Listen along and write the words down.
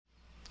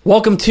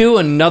Welcome to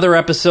another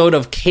episode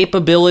of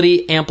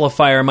Capability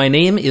Amplifier. My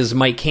name is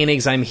Mike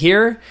Koenigs. I'm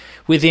here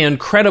with the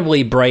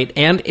incredibly bright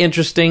and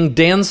interesting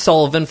Dan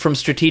Sullivan from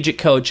Strategic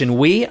Coach, and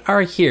we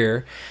are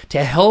here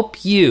to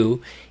help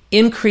you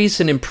increase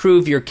and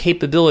improve your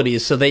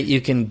capabilities so that you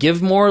can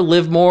give more,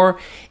 live more,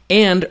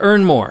 and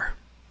earn more.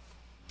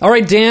 All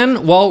right,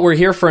 Dan, well, we're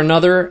here for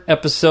another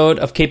episode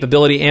of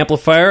Capability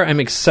Amplifier. I'm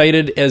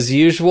excited as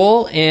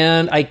usual,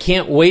 and I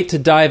can't wait to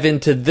dive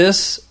into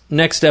this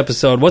next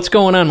episode. What's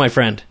going on, my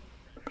friend?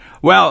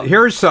 Well,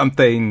 here's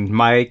something,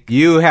 Mike.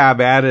 You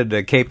have added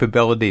a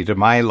capability to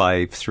my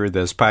life through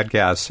this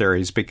podcast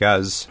series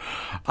because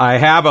I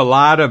have a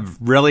lot of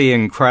really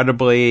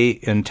incredibly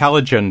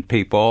intelligent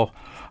people.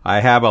 I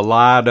have a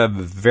lot of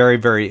very,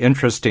 very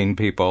interesting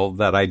people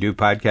that I do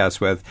podcasts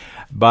with,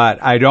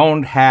 but I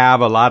don't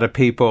have a lot of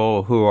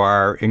people who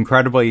are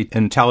incredibly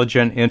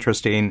intelligent,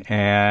 interesting,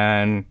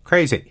 and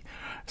crazy.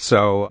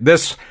 So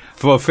this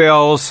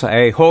fulfills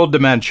a whole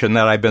dimension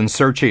that I've been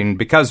searching,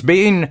 because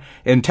being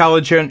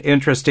intelligent,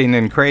 interesting,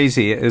 and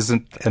crazy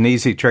isn't an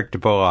easy trick to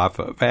pull off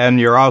of. And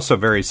you're also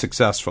very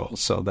successful.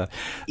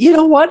 You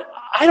know what?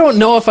 I don't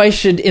know if I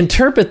should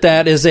interpret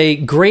that as a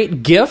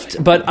great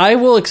gift, but I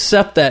will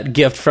accept that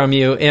gift from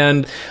you.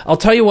 And I'll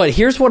tell you what,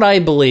 here's what I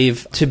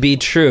believe to be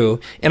true.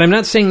 And I'm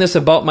not saying this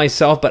about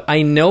myself, but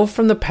I know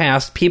from the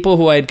past, people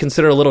who I'd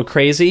consider a little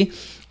crazy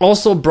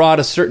also brought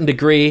a certain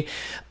degree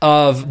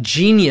of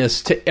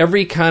genius to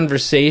every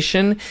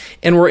conversation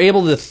and were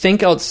able to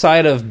think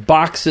outside of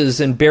boxes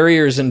and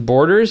barriers and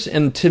borders.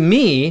 And to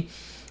me,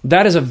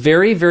 that is a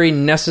very, very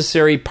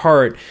necessary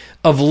part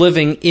of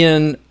living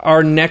in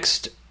our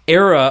next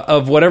era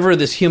of whatever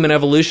this human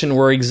evolution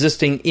we're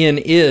existing in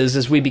is,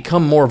 as we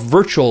become more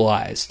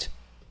virtualized.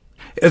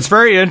 It's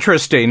very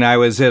interesting. I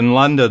was in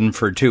London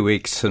for 2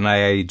 weeks, and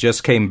I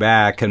just came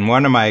back. And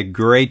one of my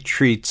great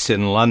treats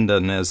in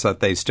London is that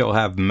they still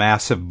have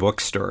massive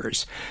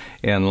bookstores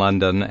in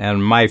London.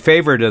 And my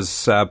favorite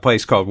is a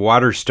place called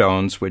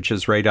Waterstones, which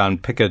is right on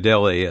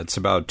Piccadilly. It's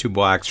about 2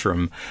 blocks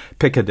from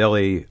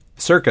Piccadilly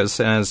Circus,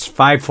 and it's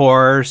 5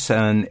 floors,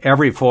 and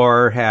every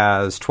floor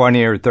has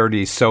 20 or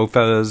 30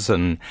 sofas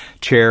and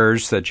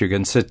chairs that you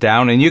can sit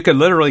down, and you could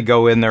literally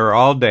go in there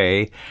all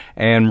day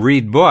and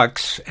read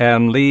books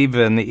and leave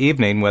in the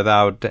evening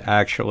without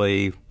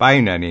actually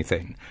buying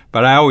anything.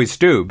 But I always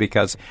do,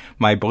 because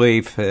my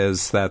belief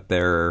is that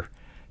they're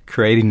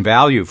creating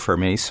value for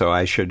me, so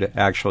I should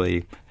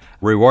actually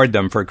reward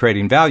them for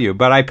creating value.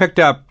 But I picked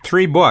up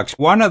 3 books.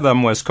 One of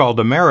them was called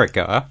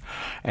America,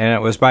 and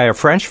it was by a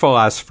French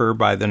philosopher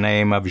by the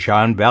name of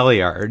Jean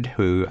Valliard,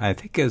 who I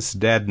think is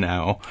dead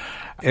now.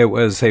 It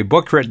was a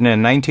book written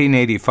in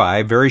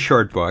 1985, very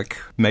short book,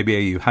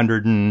 maybe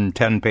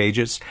 110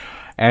 pages.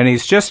 And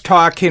he's just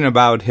talking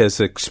about his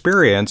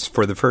experience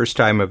for the first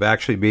time of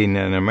actually being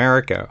in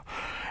America.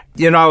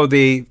 You know,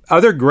 the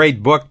other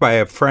great book by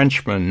a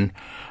Frenchman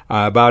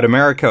about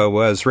America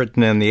was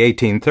written in the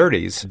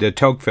 1830s, de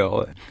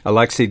Tocqueville,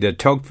 Alexis de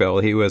Tocqueville.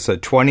 He was a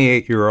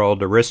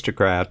 28-year-old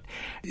aristocrat.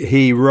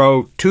 He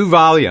wrote 2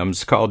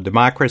 volumes called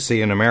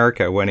Democracy in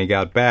America when he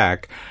got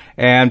back.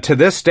 And to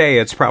this day,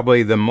 it's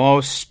probably the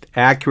most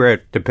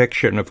accurate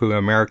depiction of who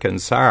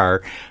Americans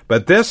are.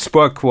 But this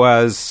book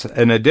was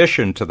an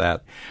addition to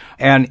that.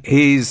 And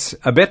he's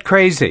a bit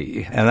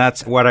crazy, and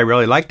that's what I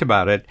really liked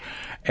about it.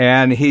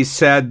 And he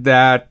said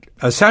that,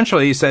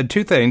 essentially, he said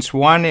 2 things.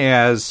 One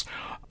is,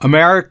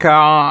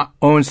 America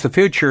owns the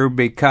future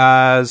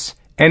because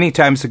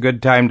anytime's a good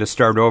time to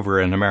start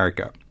over in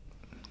America.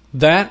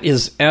 That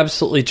is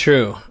absolutely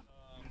true.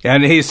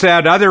 And he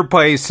said other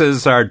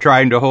places are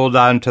trying to hold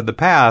on to the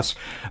past,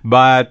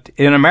 but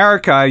in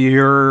America,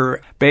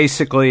 you're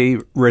basically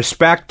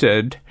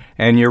respected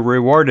and you're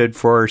rewarded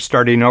for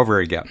starting over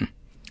again.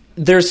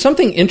 There's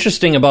something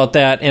interesting about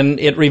that, and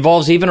it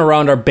revolves even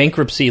around our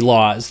bankruptcy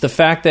laws. The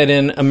fact that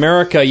in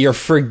America, you're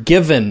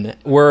forgiven,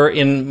 where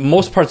in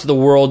most parts of the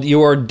world,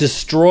 you are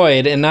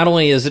destroyed. And not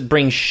only does it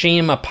bring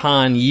shame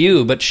upon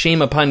you, but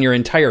shame upon your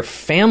entire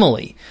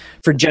family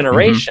for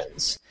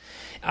generations.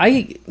 Mm-hmm.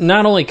 I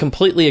not only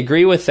completely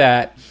agree with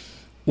that,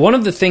 one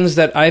of the things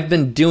that I've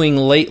been doing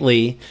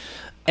lately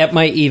at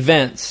my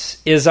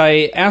events is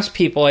I ask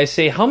people, I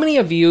say, how many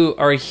of you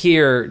are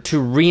here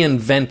to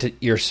reinvent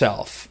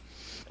yourself?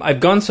 I've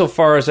gone so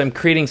far as I'm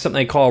creating something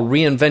I call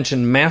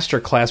Reinvention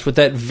Masterclass with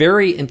that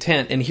very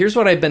intent. And here's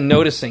what I've been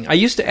noticing. I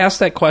used to ask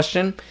that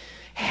question.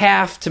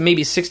 Half to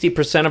maybe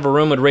 60% of a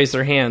room would raise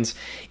their hands.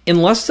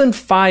 In less than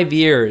 5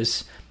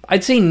 years,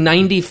 I'd say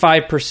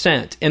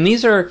 95%. And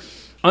these are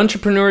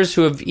entrepreneurs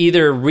who have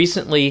either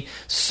recently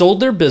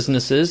sold their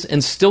businesses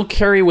and still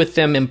carry with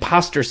them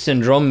imposter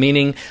syndrome,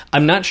 meaning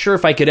I'm not sure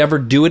if I could ever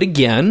do it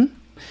again.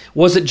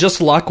 Was it just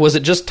luck? Was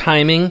it just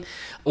timing?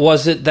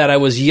 Was it that I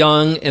was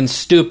young and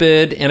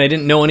stupid and I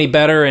didn't know any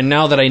better, and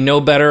now that I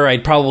know better, I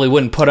probably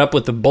wouldn't put up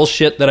with the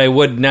bullshit that I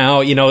would now,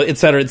 et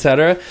cetera, et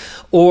cetera?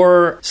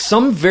 Or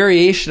some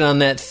variation on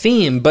that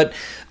theme. But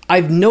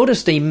I've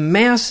noticed a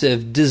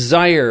massive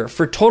desire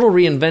for total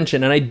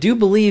reinvention, and I do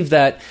believe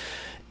that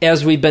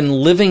as we've been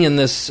living in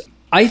this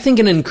I think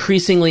an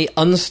increasingly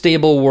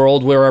unstable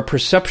world where our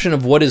perception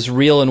of what is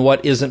real and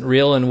what isn't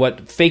real and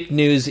what fake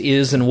news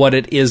is and what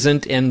it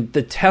isn't, and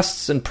the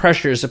tests and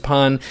pressures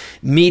upon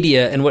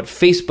media and what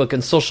Facebook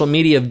and social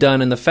media have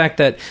done, and the fact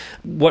that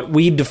what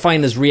we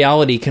define as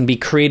reality can be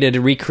created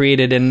and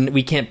recreated and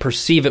we can't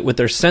perceive it with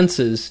our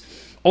senses.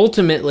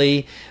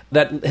 Ultimately,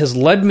 that has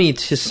led me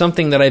to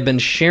something that I've been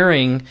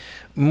sharing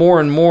more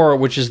and more,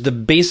 which is the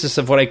basis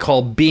of what I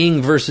call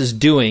being versus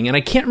doing. And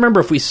I can't remember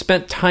if we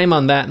spent time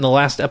on that in the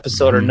last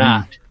episode or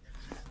not.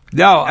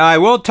 No, I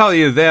will tell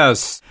you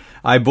this.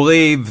 I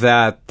believe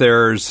that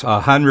there's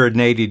a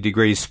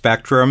 180-degree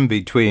spectrum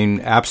between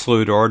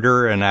absolute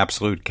order and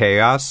absolute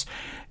chaos.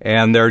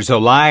 And there's a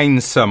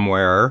line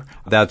somewhere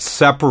that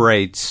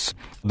separates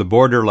the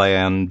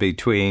borderland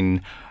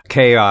between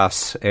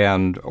chaos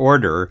and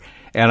order.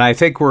 And I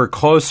think we're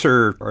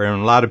closer, or a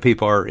lot of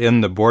people are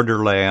in the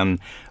borderland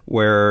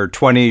where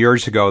 20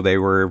 years ago they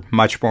were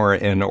much more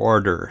in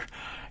order.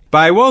 But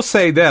I will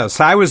say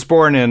this. I was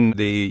born in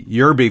the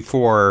year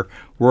before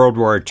World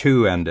War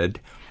II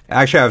ended.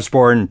 Actually, I was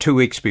born 2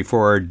 weeks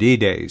before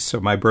D-Day, so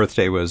my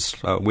birthday was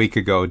a week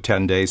ago,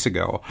 10 days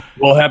ago.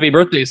 Well, happy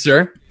birthday,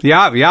 sir.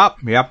 Yep.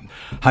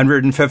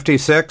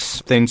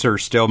 156. Things are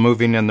still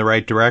moving in the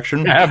right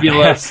direction.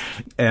 Fabulous.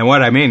 And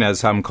what I mean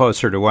is I'm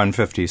closer to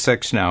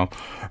 156 now.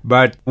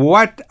 But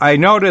what I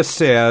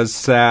noticed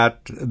is that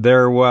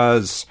there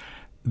was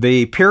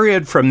the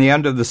period from the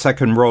end of the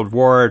Second World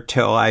War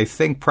till I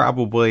think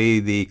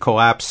probably the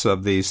collapse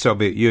of the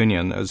Soviet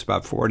Union. It was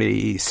about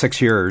 46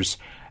 years.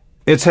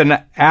 It's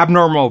an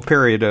abnormal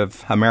period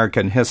of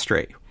American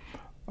history,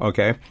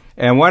 okay?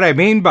 And what I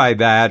mean by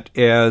that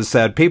is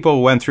that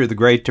people went through the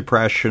Great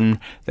Depression,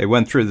 they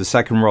went through the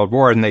Second World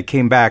War, and they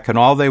came back, and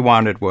all they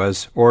wanted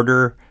was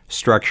order,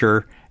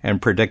 structure,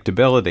 and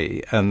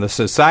predictability. And the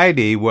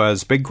society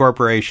was big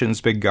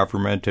corporations, big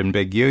government, and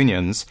big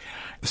unions.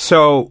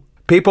 So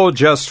people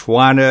just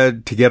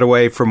wanted to get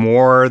away from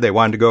war. They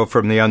wanted to go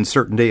from the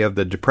uncertainty of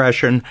the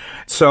Depression.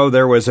 So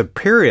there was a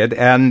period,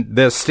 and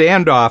the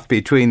standoff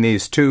between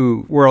these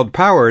two world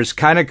powers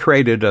kind of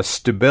created a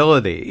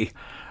stability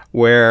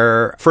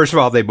where, first of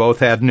all, they both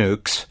had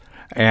nukes,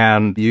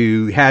 and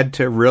you had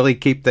to really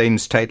keep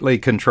things tightly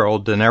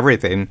controlled and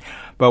everything.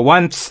 But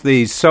once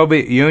the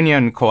Soviet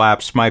Union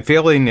collapsed, my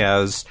feeling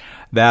is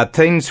that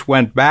things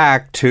went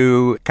back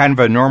to kind of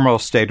a normal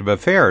state of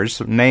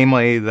affairs,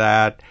 namely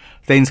that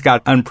things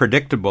got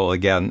unpredictable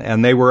again.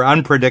 And they were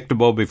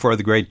unpredictable before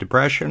the Great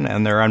Depression,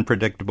 and they're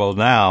unpredictable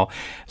now.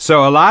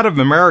 So a lot of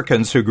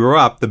Americans who grew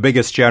up, the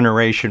biggest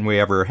generation we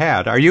ever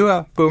had. Are you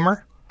a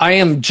boomer? I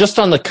am just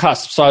on the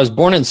cusp. So I was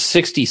born in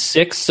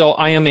 66, so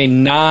I am a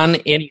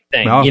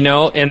non-anything,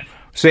 and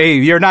see,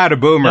 you're not a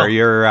boomer. No.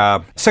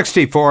 You're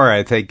 64,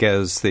 I think,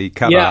 is the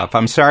cutoff. Yeah.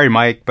 I'm sorry,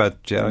 Mike,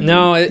 but...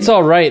 No, it's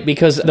all right,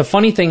 because the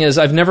funny thing is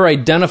I've never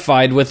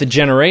identified with a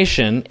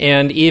generation,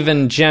 and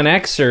even Gen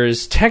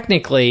Xers,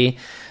 technically,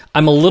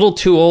 I'm a little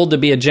too old to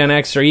be a Gen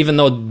Xer, even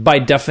though by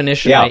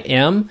definition I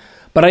am,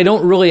 but I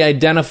don't really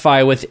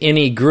identify with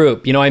any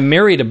group. I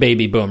married a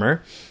baby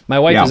boomer. My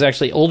wife is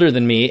actually older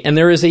than me, and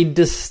there is a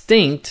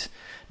distinct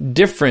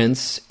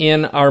difference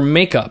in our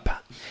makeup.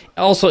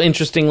 Also,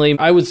 interestingly,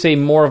 I would say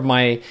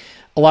a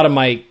lot of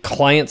my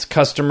clients,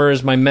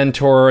 customers, my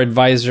mentor,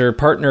 advisor,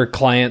 partner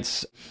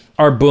clients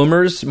are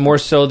boomers more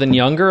so than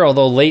younger,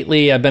 although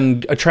lately I've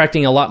been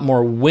attracting a lot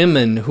more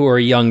women who are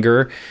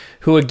younger,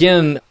 who,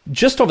 again,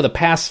 just over the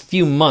past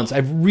few months,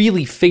 I've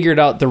really figured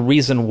out the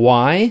reason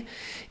why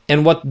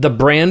and what the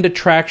brand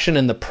attraction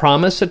and the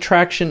promise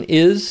attraction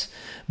is.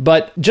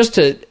 But just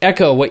to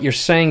echo what you're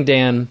saying,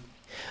 Dan,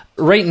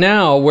 right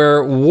now,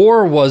 where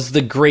war was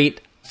the great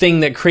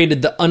thing that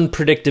created the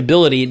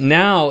unpredictability,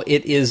 now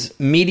it is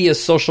media,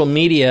 social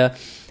media,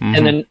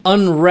 and an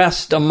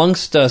unrest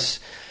amongst us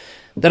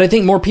that I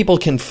think more people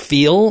can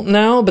feel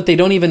now, but they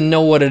don't even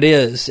know what it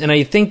is. And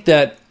I think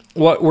that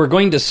what we're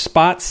going to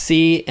spot,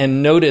 see,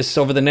 and notice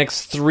over the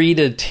next 3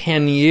 to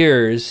 10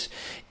 years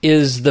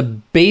is the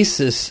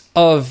basis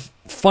of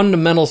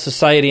fundamental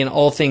society and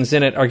all things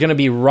in it are going to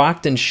be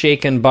rocked and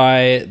shaken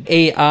by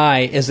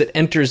AI as it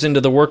enters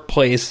into the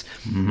workplace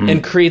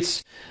and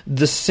creates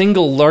the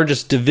single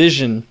largest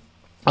division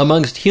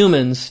amongst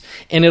humans,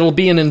 and it'll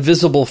be an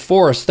invisible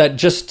force that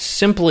just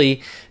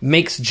simply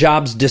makes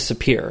jobs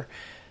disappear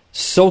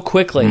so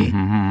quickly.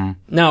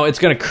 Now, it's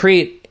going to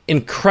create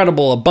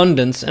incredible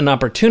abundance and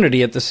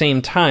opportunity at the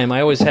same time.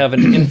 I always have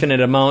an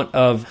infinite amount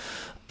of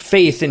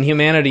faith in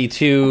humanity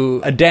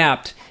to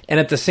adapt. And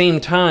at the same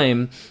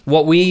time,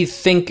 what we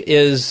think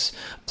is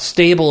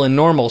stable and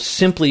normal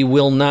simply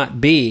will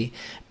not be.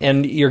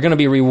 And you're going to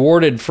be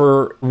rewarded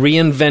for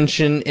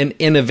reinvention and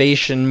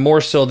innovation more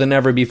so than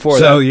ever before.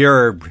 So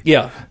you're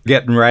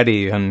getting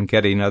ready and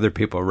getting other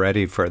people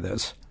ready for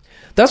this.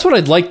 That's what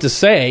I'd like to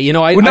say.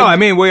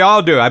 We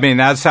all do. I mean,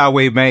 that's how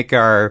we make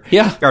our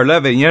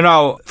living.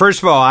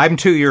 First of all, I'm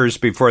 2 years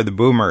before the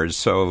boomers,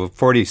 so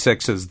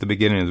 46 is the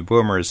beginning of the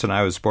boomers, and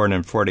I was born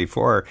in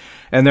 44.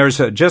 And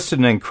there's just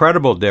an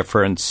incredible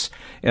difference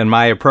in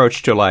my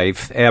approach to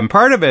life. And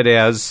part of it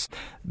is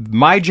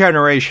My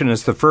generation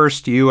is the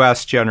first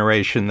U.S.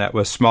 generation that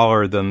was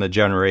smaller than the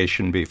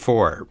generation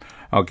before.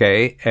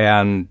 Okay,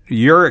 and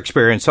your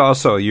experience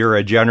also, you're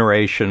a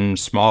generation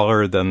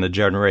smaller than the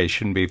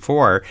generation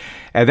before,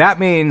 and that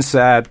means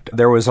that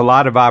there was a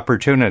lot of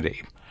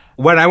opportunity.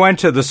 When I went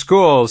to the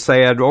schools,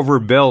 they had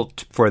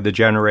overbuilt for the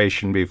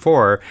generation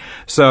before,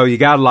 so you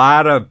got a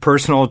lot of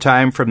personal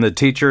time from the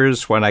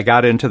teachers. When I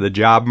got into the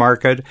job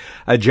market,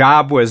 a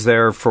job was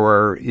there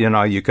for,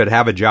 you could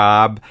have a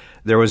job.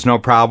 There was no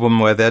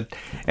problem with it.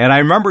 And I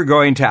remember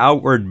going to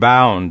Outward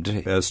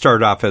Bound,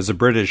 started off as a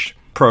British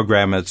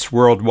program. It's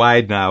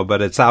worldwide now,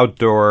 but it's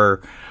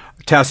outdoor,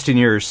 testing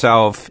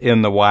yourself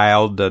in the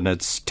wild, and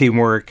it's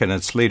teamwork and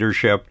it's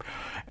leadership.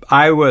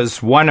 I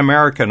was one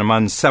American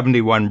among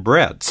 71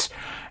 Brits,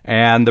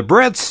 and the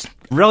Brits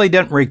really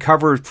didn't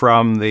recover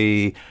from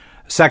the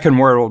Second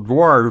World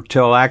War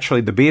till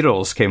actually the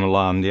Beatles came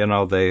along,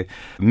 the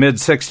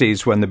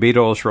mid-'60s when the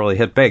Beatles really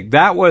hit big.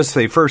 That was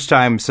the first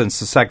time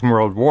since the Second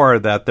World War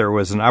that there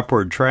was an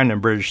upward trend in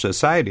British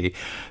society.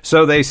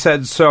 So they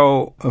said,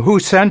 so who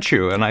sent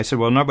you? And I said,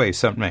 well, nobody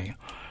sent me.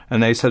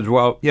 And they said,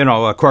 well,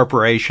 a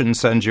corporation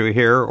sends you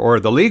here, or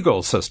the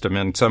legal system.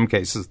 In some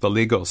cases, the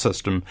legal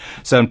system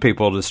sent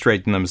people to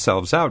straighten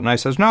themselves out. And I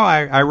said, no,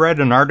 I read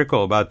an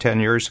article about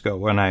 10 years ago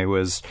when I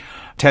was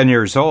 10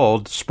 years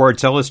old,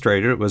 Sports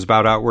Illustrated. It was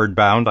about Outward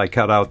Bound. I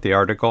cut out the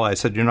article. I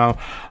said,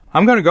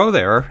 I'm going to go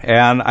there.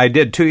 And I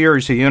did 2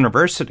 years of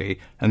university.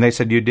 And they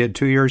said, you did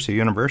 2 years of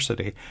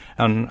university?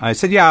 And I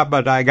said, yeah,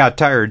 but I got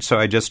tired, so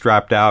I just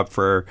dropped out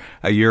for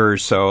a year or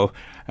so.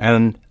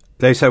 And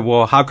they said,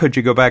 well, how could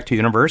you go back to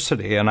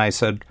university? And I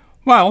said,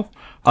 well,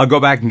 I'll go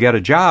back and get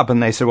a job.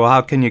 And they said, well,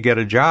 how can you get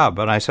a job?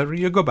 And I said, well,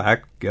 you go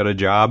back, get a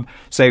job,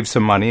 save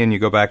some money, and you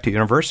go back to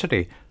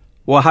university.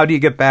 Well, how do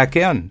you get back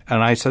in?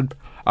 And I said,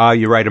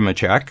 you write them a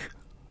check.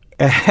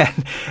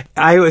 And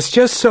I was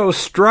just so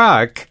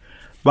struck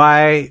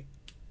by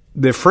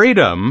the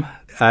freedom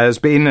as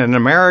being an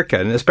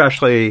American,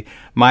 especially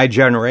my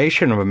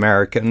generation of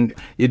American.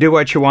 You do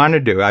what you want to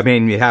do. I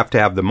mean, you have to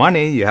have the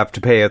money, you have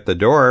to pay at the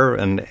door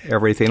and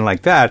everything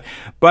like that.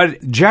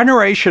 But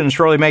generations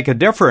really make a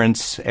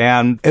difference.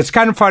 And it's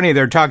kind of funny,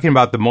 they're talking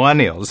about the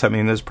millennials. I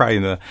mean, this is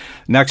probably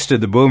next to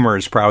the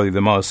boomers, probably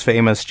the most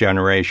famous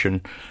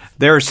generation.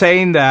 They're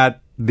saying that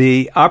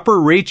the upper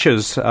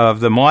reaches of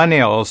the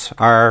millennials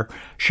are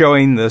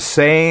showing the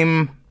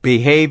same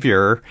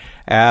behavior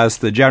as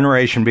the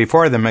generation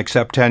before them,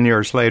 except 10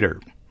 years later.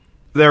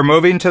 They're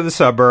moving to the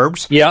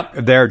suburbs. Yep.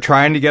 They're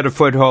trying to get a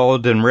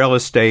foothold in real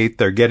estate.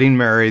 They're getting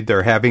married.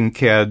 They're having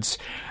kids.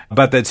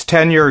 But that's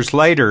 10 years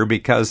later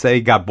because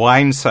they got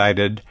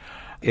blindsided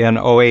in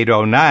 08,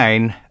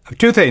 09.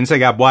 Two things, they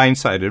got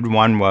blindsided.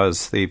 One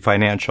was the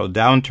financial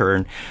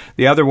downturn.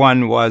 The other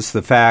one was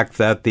the fact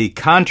that the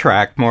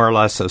contract, more or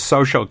less a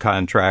social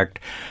contract,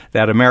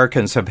 that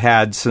Americans have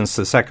had since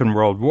the Second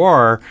World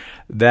War,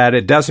 that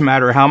it doesn't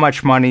matter how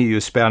much money you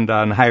spend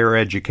on higher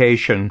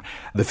education,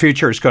 the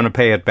future is going to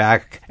pay it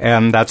back,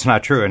 and that's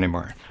not true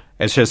anymore.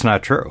 It's just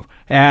not true.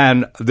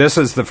 And this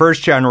is the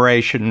first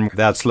generation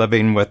that's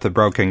living with the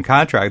broken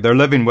contract. They're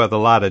living with a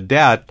lot of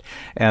debt,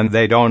 and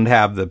they don't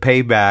have the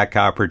payback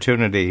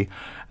opportunity.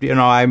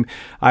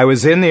 I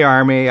was in the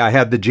Army. I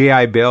had the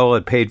GI Bill.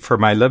 It paid for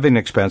my living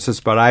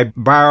expenses, but I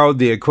borrowed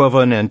the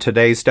equivalent in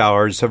today's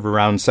dollars of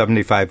around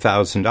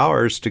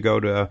 $75,000 to go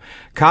to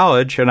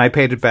college, and I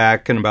paid it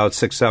back in about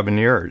 6-7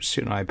 years.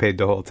 I paid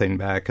the whole thing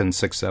back in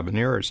 6-7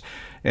 years,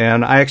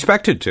 and I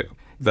expected to.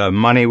 The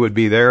money would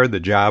be there.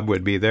 The job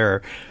would be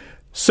there.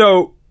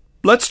 So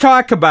let's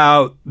talk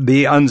about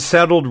the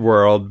unsettled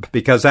world,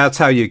 because that's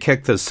how you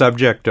kick the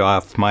subject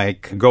off,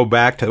 Mike. Go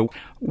back to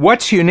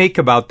what's unique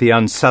about the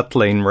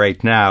unsettling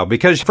right now?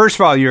 Because, first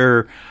of all,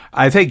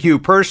 I think you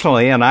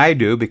personally, and I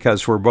do,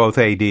 because we're both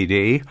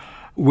ADD,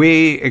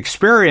 we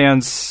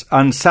experience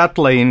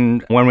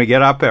unsettling when we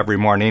get up every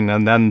morning,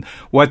 and then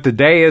what the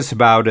day is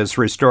about is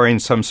restoring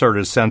some sort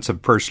of sense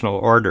of personal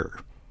order.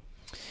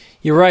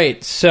 You're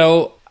right.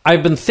 So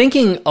I've been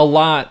thinking a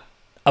lot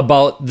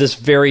about this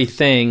very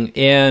thing,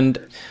 and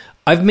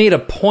I've made a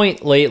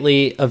point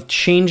lately of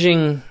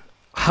changing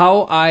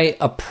how I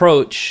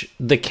approach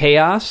the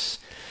chaos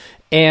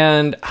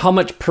and how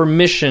much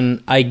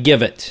permission I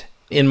give it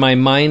in my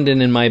mind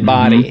and in my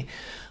body. Mm-hmm.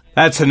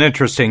 That's an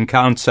interesting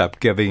concept,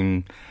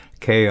 giving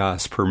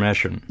chaos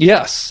permission.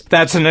 Yes.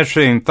 That's an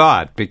interesting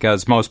thought,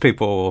 because most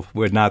people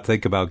would not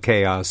think about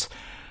chaos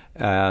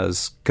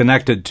as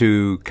connected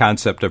to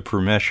concept of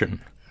permission.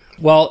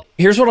 Well,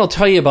 here's what I'll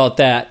tell you about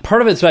that.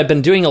 Part of it is I've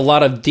been doing a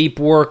lot of deep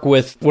work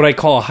with what I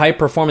call a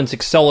high-performance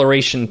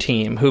acceleration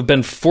team, who've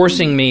been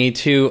forcing me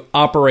to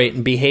operate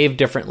and behave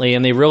differently,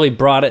 and they really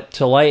brought it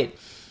to light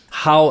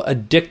how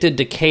addicted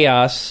to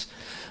chaos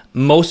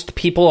most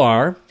people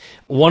are.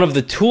 One of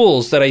the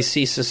tools that I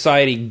see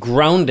society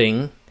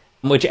grounding,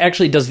 which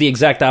actually does the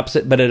exact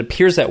opposite, but it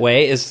appears that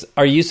way, is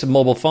our use of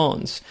mobile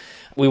phones.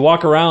 We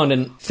walk around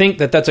and think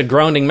that that's a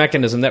grounding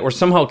mechanism, that we're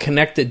somehow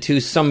connected to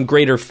some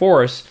greater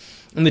force.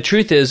 And the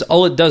truth is,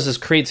 all it does is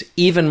creates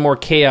even more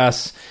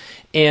chaos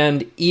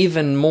and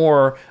even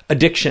more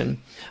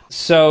addiction.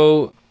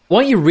 So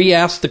why don't you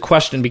re-ask the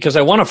question, because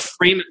I want to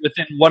frame it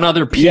within one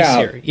other piece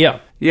here.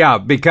 Yeah,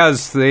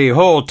 because the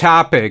whole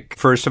topic,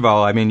 first of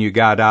all, I mean, you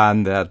got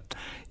on that,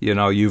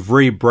 you've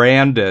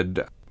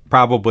rebranded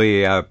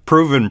probably a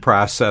proven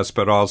process,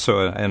 but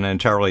also an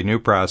entirely new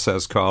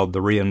process called the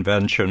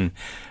Reinvention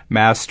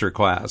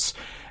Masterclass.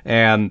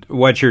 And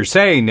what you're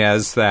saying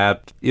is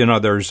that,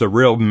 there's a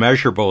real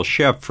measurable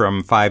shift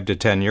from 5 to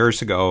 10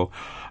 years ago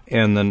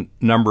in the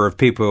number of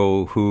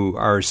people who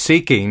are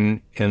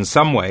seeking in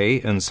some way,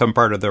 in some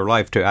part of their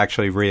life, to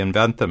actually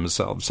reinvent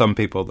themselves. Some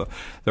people,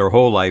 their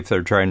whole life,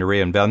 they're trying to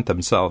reinvent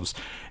themselves.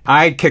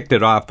 I kicked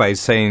it off by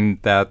saying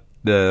that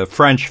the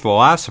French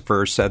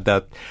philosopher said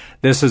that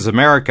this is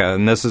America,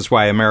 and this is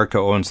why America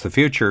owns the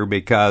future,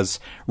 because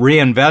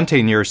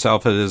reinventing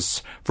yourself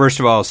is, first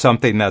of all,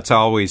 something that's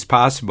always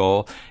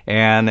possible,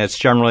 and it's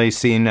generally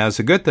seen as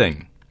a good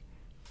thing.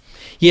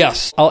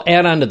 Yes, I'll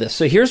add on to this.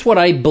 So here's what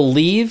I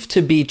believe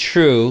to be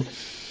true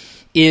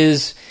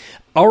is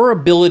our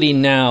ability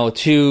now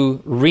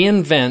to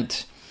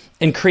reinvent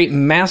and create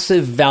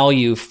massive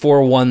value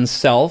for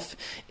oneself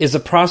is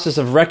a process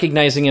of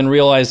recognizing and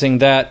realizing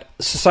that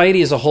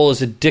society as a whole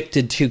is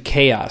addicted to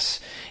chaos,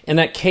 and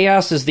that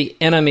chaos is the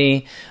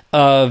enemy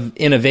of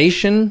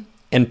innovation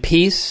and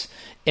peace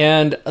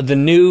and the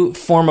new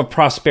form of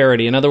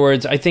prosperity. In other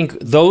words, I think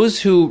those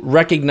who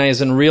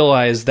recognize and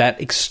realize that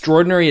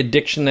extraordinary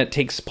addiction that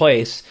takes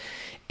place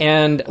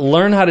and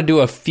learn how to do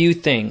a few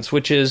things,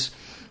 which is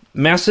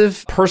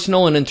massive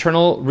personal and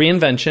internal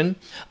reinvention,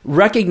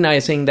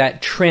 recognizing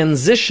that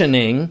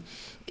transitioning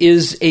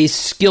is a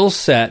skill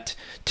set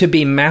to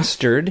be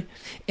mastered,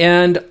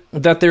 and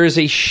that there is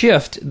a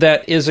shift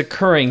that is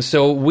occurring.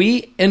 So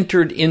we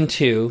entered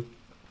into,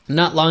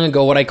 not long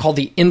ago, what I call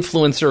the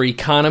influencer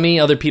economy.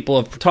 Other people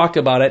have talked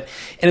about it,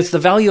 and it's the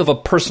value of a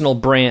personal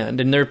brand.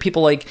 And there are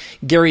people like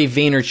Gary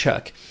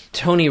Vaynerchuk,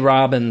 Tony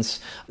Robbins,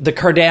 the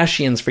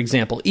Kardashians, for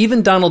example.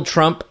 Even Donald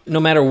Trump, no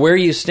matter where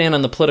you stand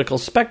on the political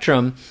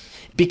spectrum,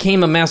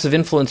 became a massive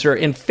influencer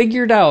and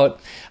figured out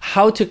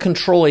how to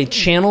control a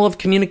channel of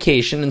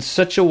communication in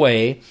such a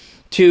way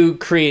to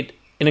create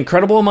an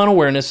incredible amount of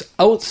awareness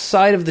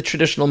outside of the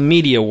traditional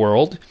media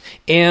world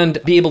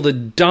and be able to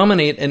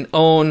dominate and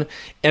own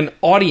an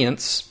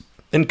audience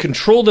and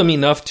control them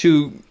enough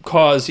to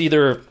cause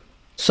either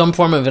some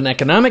form of an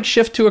economic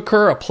shift to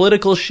occur, a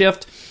political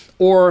shift,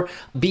 or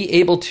be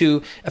able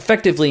to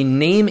effectively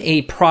name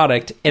a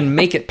product and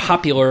make it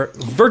popular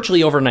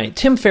virtually overnight.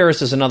 Tim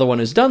Ferriss is another one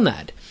who's done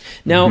that.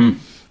 Now,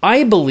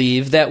 I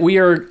believe that we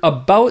are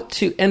about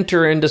to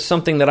enter into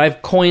something that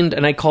I've coined,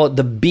 and I call it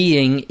the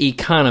being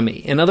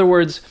economy. In other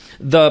words,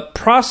 the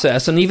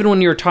process, and even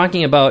when you're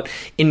talking about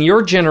in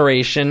your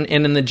generation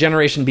and in the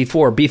generation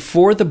before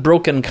the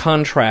broken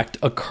contract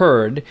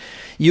occurred,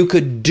 you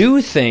could do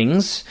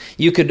things,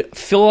 you could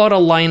fill out a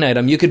line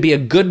item, you could be a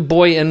good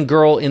boy and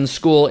girl in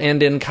school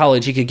and in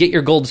college, you could get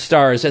your gold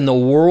stars, and the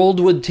world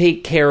would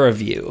take care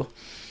of you.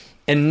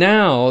 And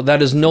now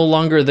that is no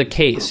longer the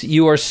case.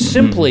 You are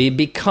simply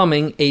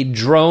becoming a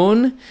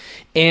drone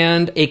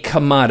and a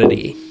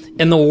commodity.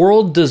 And the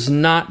world does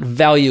not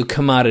value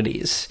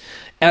commodities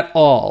at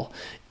all.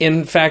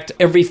 In fact,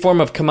 every form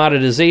of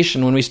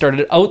commoditization, when we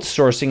started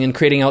outsourcing and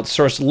creating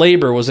outsourced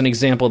labor, was an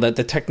example that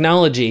the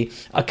technology,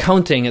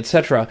 accounting,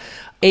 etc.,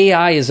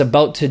 AI is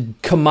about to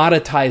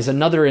commoditize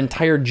another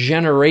entire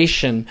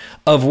generation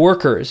of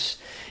workers.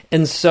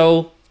 And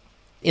so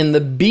in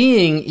the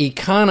being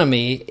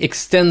economy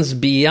extends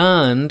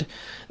beyond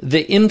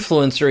the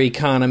influencer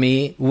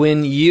economy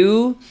when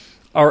you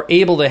are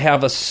able to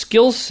have a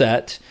skill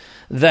set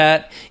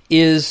that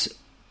is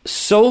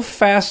so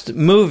fast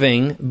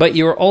moving, but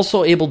you're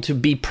also able to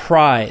be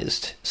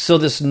prized. So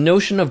this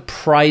notion of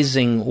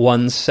prizing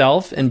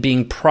oneself and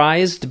being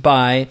prized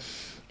by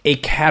a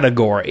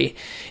category.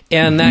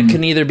 And that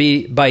can either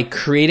be by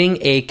creating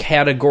a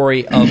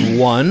category of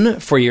one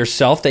for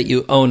yourself that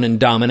you own and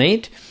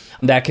dominate.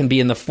 That can be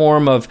in the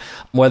form of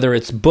whether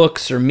it's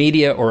books or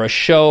media or a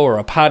show or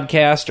a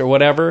podcast or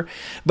whatever.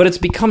 But it's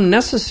become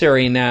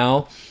necessary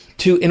now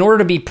in order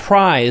to be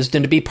prized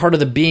and to be part of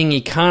the being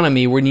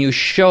economy, when you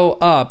show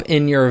up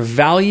and your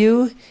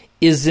value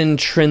is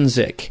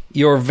intrinsic.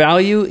 Your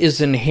value is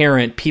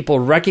inherent.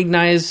 People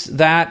recognize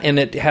that, and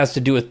it has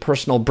to do with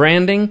personal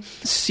branding.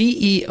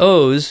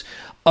 CEOs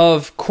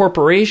of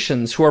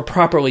corporations who are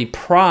properly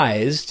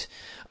prized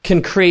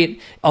can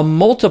create a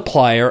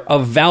multiplier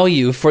of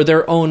value for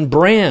their own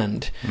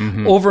brand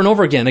over and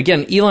over again.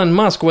 Again, Elon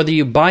Musk, whether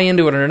you buy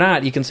into it or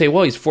not, you can say,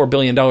 well, he's $4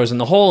 billion in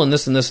the hole and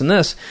this and this and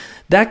this.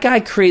 That guy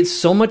creates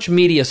so much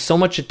media, so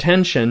much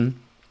attention,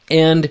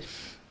 and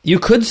you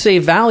could say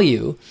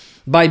value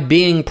by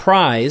being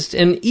prized.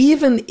 And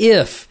even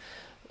if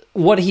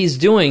what he's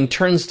doing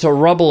turns to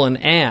rubble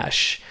and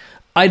ash,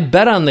 I'd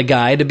bet on the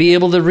guy to be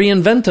able to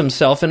reinvent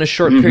himself in a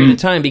short period of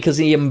time, because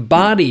he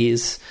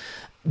embodies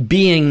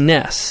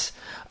beingness.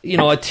 You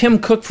know, a Tim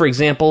Cook, for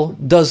example,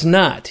 does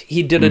not.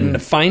 He did a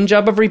fine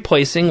job of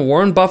replacing.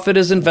 Warren Buffett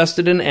is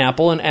invested in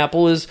Apple, and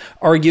Apple is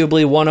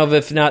arguably one of,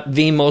 if not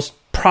the most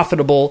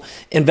profitable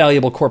and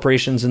valuable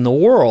corporations in the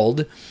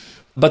world.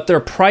 but their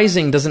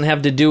pricing doesn't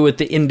have to do with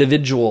the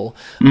individual.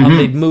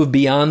 They've moved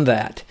beyond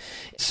that.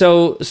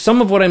 So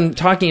some of what I'm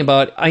talking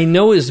about, I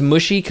know is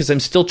mushy because I'm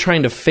still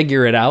trying to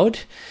figure it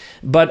out,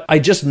 but I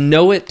just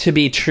know it to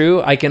be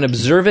true. I can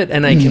observe it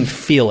and I can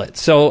feel it.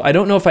 So I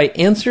don't know if I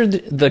answered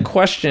the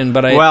question,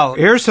 but Well,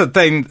 here's the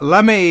thing.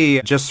 Let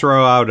me just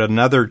throw out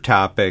another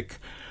topic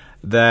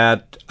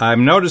that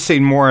I'm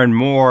noticing more and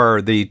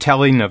more. The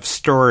telling of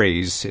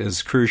stories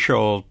is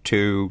crucial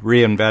to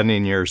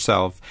reinventing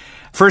yourself.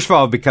 First of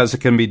all, because it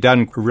can be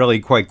done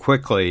really quite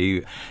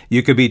quickly.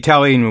 You could be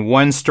telling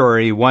one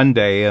story one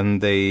day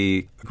and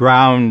the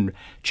ground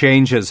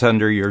changes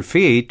under your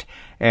feet.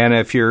 And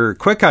if you're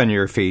quick on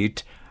your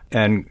feet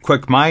and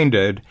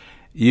quick-minded,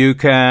 you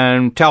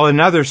can tell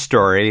another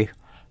story.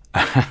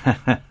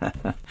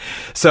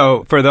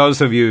 So for those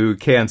of you who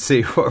can't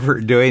see what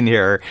we're doing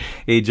here,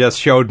 he just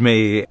showed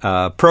me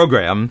a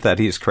program that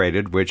he's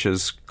created, which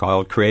is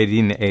called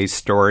Creating a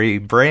Story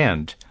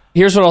Brand.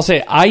 Here's what I'll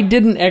say. I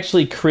didn't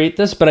actually create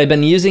this, but I've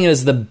been using it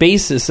as the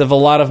basis of a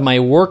lot of my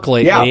work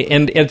lately. Yeah.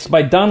 And it's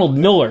by Donald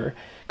Miller,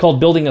 called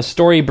Building a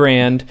Story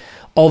Brand,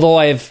 although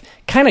I've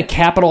kind of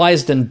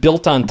capitalized and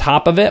built on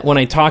top of it when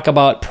I talk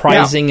about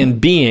prizing and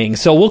being.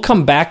 So we'll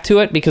come back to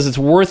it because it's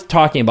worth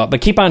talking about.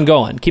 But keep on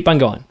going. Keep on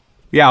going.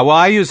 Yeah, well,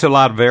 I use a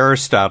lot of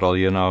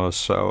Aristotle,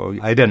 so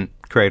I didn't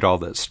create all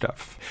this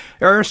stuff.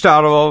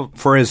 Aristotle,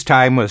 for his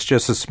time, was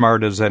just as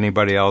smart as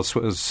anybody else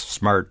was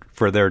smart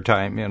for their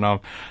time,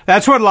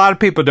 That's what a lot of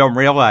people don't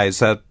realize,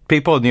 that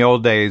people in the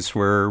old days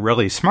were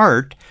really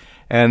smart,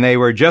 and they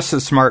were just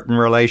as smart in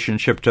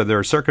relationship to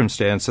their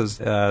circumstances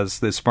as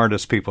the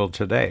smartest people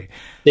today.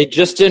 They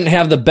just didn't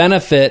have the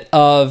benefit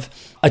of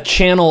a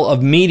channel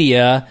of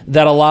media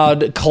that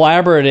allowed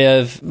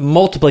collaborative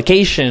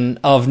multiplication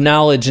of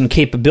knowledge and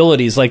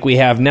capabilities like we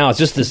have now. It's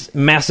just this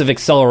massive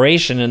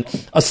acceleration,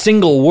 and a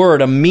single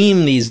word, a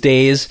meme these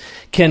days,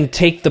 can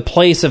take the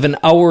place of an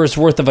hour's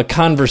worth of a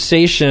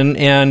conversation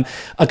and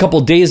a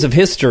couple days of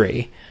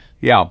history.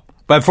 Yeah,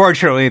 but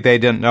fortunately they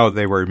didn't know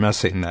they were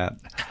missing that.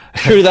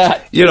 True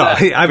that.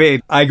 I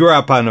mean, I grew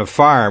up on a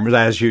farm,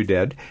 as you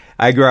did.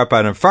 I grew up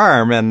on a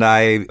farm, and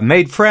I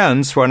made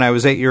friends when I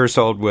was 8 years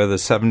old with a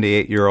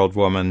 78-year-old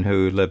woman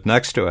who lived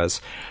next to us.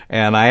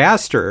 And I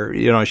asked her,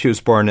 she was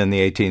born in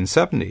the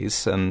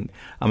 1870s, and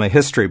I'm a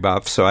history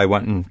buff, so I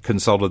went and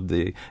consulted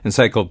the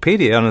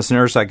encyclopedia. And as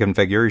near as I can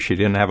figure, she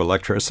didn't have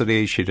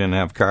electricity, she didn't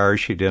have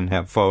cars, she didn't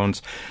have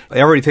phones,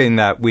 everything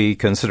that we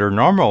consider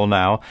normal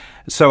now.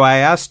 So I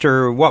asked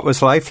her what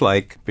was life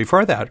like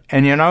before that.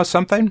 And you know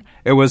something?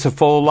 It was a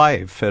full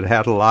life. It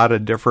had a lot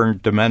of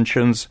different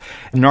dimensions.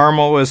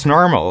 Normal was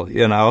normal,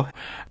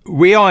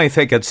 We only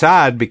think it's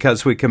odd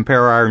because we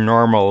compare our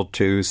normal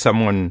to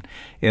someone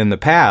in the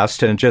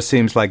past, and it just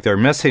seems like they're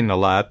missing a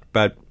lot,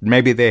 but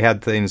maybe they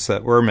had things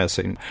that we're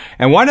missing.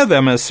 And one of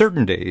them is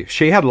certainty.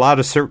 She had a lot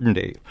of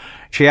certainty.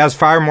 She has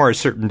far more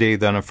certainty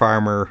than a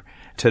farmer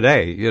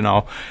today,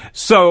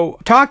 So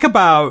talk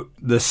about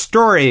the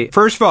story.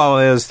 First of all,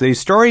 is the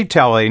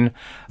storytelling.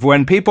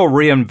 When people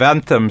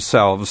reinvent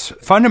themselves,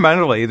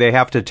 fundamentally, they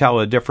have to tell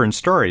a different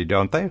story,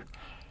 don't they?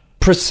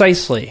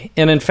 Precisely.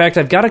 And in fact,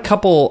 I've got a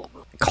couple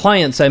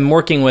clients I'm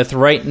working with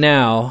right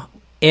now.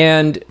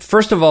 And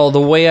first of all,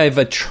 the way I've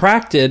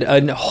attracted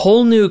a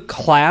whole new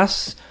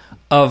class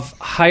of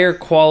higher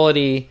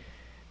quality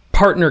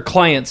partner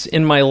clients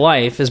in my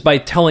life is by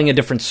telling a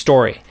different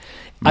story.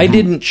 I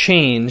didn't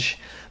change,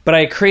 but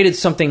I created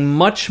something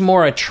much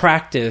more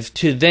attractive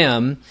to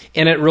them,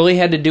 and it really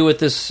had to do with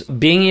this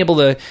being able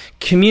to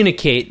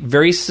communicate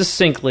very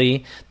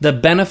succinctly the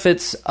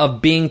benefits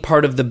of being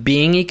part of the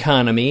being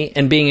economy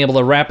and being able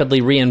to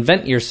rapidly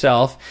reinvent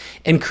yourself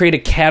and create a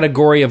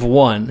category of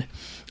one,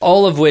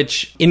 all of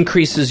which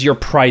increases your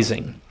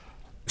pricing.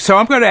 So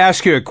I'm going to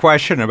ask you a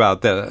question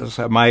about this,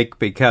 Mike,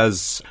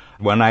 because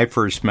when I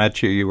first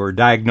met you, you were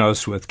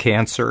diagnosed with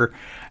cancer.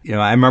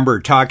 I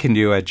remember talking to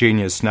you at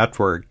Genius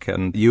Network,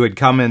 and you had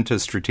come into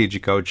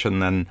Strategic Coach,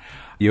 and then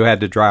you had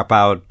to drop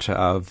out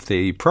of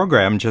the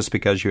program just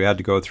because you had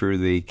to go through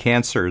the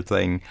cancer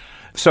thing.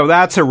 So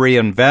that's a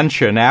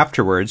reinvention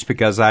afterwards,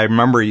 because I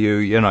remember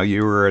you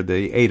were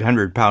the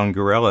 800-pound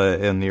gorilla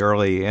in the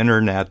early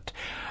internet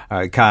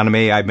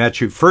economy. I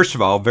met you, first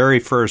of all, very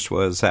first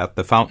was at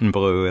the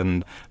Fontainebleau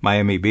in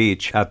Miami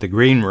Beach at the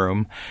Green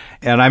Room.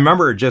 And I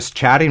remember just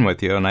chatting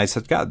with you, and I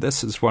said, God,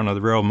 this is one of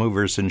the real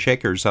movers and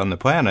shakers on the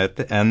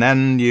planet. And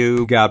then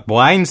you got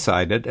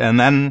blindsided. And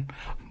then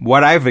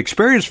what I've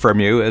experienced from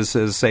you is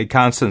a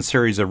constant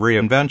series of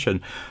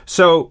reinvention.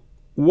 So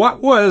what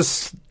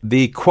was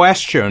the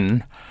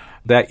question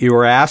that you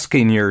were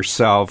asking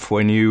yourself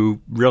when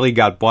you really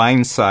got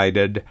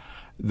blindsided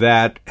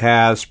that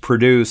has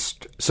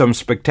produced some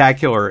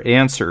spectacular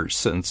answers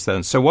since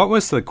then? So what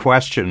was the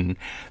question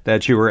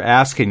that you were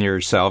asking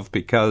yourself?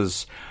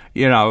 Because,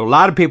 a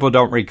lot of people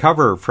don't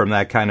recover from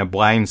that kind of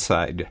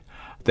blindside.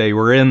 They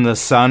were in the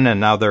sun and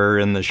now they're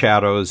in the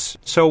shadows.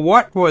 So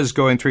what was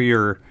going through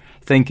your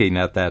thinking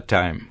at that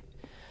time?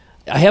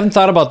 I haven't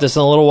thought about this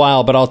in a little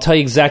while, but I'll tell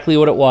you exactly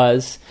what it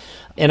was.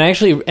 And I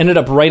actually ended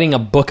up writing a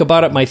book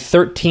about it, my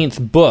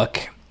 13th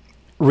book.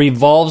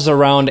 revolves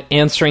around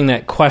answering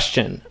that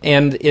question.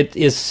 And it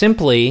is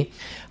simply,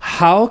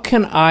 how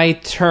can I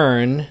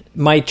turn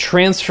my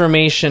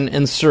transformation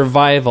and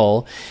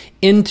survival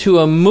into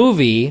a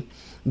movie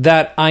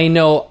that I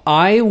know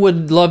I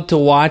would love to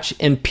watch,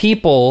 and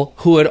people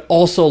who would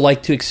also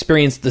like to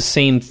experience the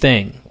same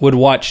thing would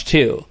watch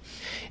too?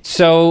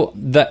 So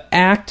the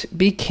act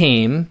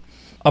became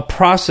a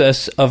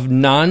process of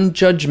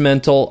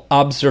non-judgmental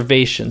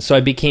observation. So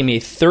I became a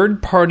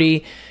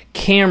third-party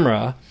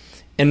camera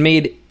and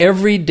made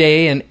every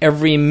day and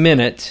every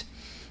minute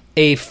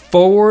a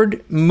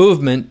forward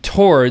movement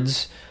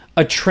towards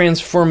a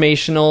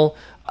transformational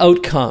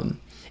outcome.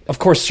 Of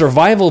course,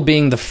 survival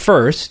being the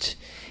first.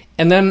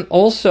 And then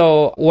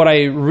also what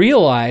I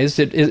realized,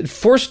 it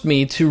forced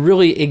me to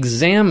really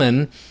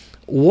examine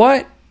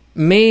what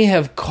may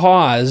have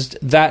caused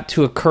that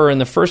to occur in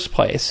the first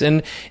place.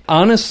 And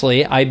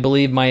honestly, I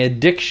believe my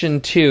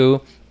addiction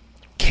to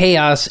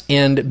chaos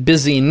and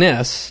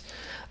busyness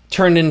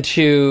turned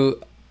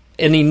into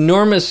an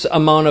enormous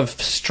amount of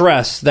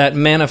stress that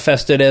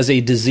manifested as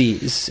a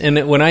disease.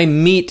 And when I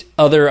meet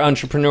other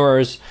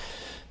entrepreneurs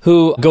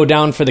who go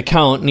down for the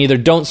count and either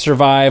don't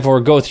survive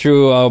or go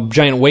through a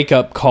giant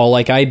wake-up call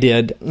like I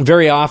did,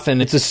 very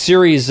often it's a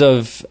series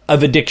of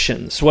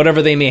addictions,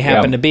 whatever they may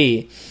happen to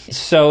be.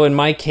 So in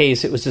my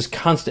case, it was this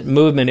constant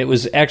movement. It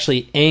was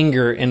actually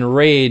anger and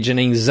rage and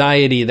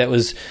anxiety that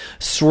was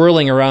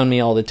swirling around me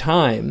all the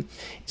time.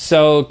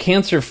 So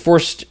cancer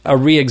forced a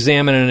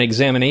re-examine and an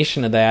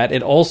examination of that.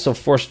 It also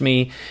forced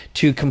me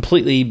to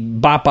completely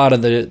bop out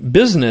of the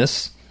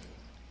business,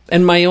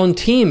 and my own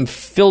team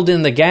filled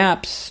in the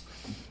gaps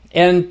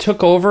and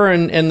took over,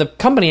 and the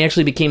company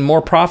actually became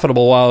more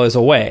profitable while I was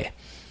away.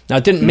 Now,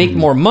 it didn't make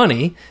more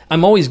money.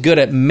 I'm always good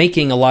at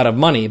making a lot of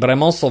money, but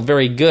I'm also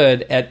very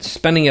good at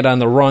spending it on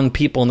the wrong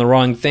people and the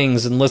wrong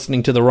things and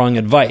listening to the wrong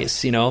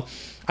advice. You know,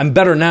 I'm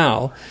better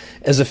now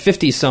as a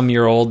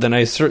 50-some-year-old than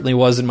I certainly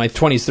was in my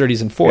 20s,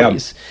 30s, and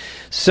 40s.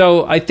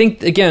 So I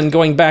think, again,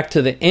 going back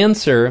to the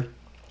answer,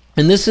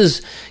 and this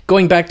is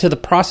going back to the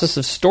process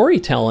of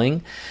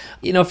storytelling,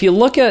 you know, if you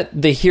look at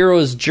the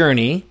hero's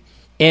journey,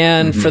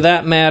 and for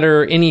that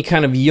matter, any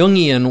kind of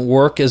Jungian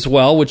work as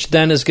well, which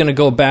then is going to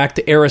go back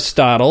to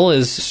Aristotle,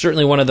 is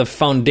certainly one of the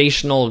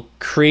foundational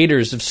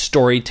creators of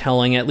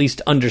storytelling, at least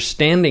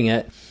understanding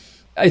it.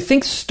 I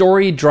think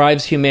story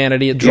drives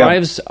humanity. It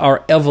drives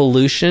our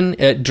evolution.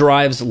 It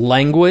drives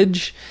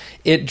language.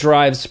 It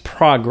drives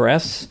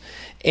progress.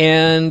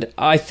 And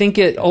I think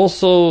it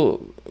also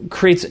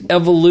creates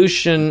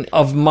evolution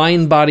of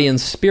mind, body,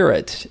 and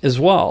spirit as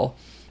well.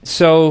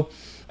 So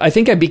I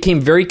think I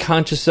became very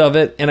conscious of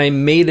it, and I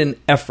made an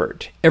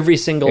effort every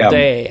single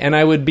day. And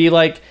I would be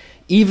like,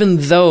 even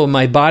though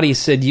my body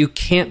said, you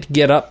can't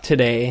get up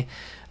today,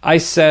 I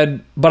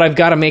said, but I've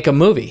got to make a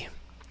movie.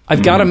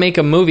 I've got to make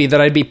a movie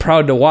that I'd be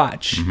proud to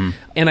watch.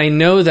 And I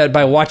know that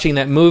by watching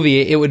that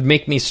movie, it would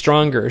make me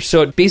stronger.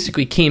 So it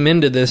basically came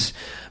into this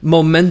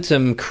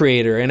momentum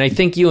creator. And I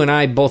think you and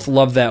I both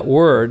love that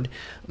word,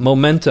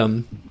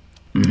 momentum.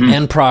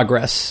 And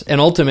progress. And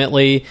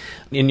ultimately,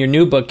 in your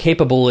new book,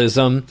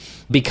 Capableism,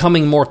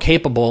 becoming more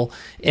capable.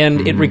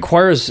 And it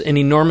requires an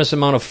enormous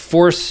amount of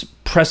force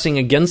pressing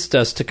against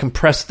us to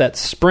compress that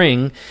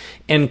spring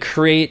and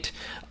create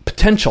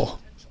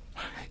potential.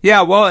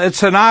 Yeah, well,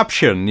 it's an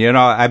option. You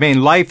know, I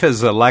mean, life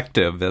is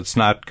elective. It's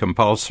not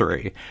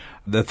compulsory.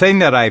 The thing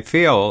that I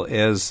feel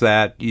is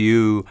that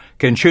you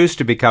can choose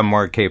to become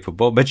more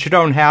capable, but you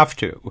don't have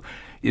to.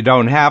 You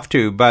don't have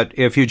to. But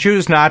if you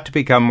choose not to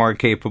become more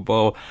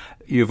capable,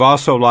 you've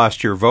also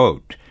lost your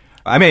vote.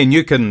 I mean,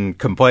 you can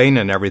complain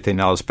and everything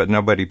else, but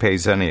nobody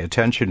pays any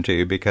attention to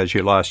you because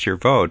you lost your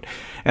vote.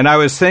 And I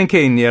was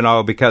thinking, you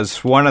know,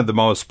 because one of the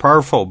most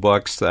powerful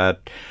books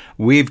that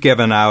we've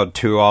given out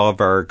to all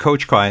of our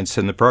coach clients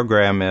in the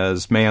program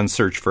is Man's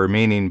Search for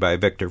Meaning by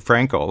Viktor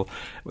Frankl.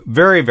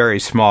 Very, very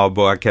small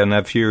book. And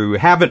if you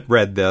haven't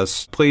read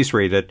this, please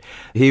read it.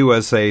 He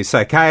was a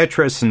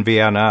psychiatrist in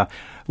Vienna.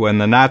 When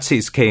the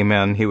Nazis came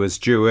in, he was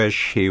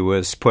Jewish. He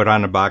was put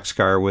on a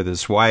boxcar with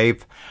his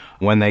wife.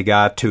 When they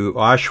got to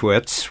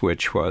Auschwitz,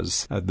 which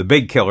was the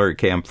big killer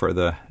camp for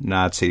the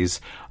Nazis,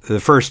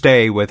 the first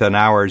day, within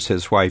hours,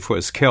 his wife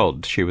was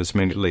killed. She was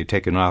immediately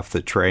taken off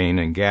the train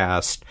and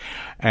gassed.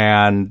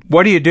 And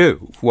what do you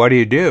do? What do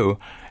you do?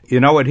 You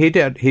know what he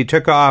did? He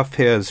took off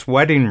his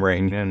wedding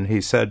ring and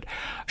he said,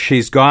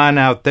 she's gone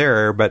out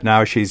there, but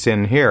now she's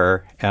in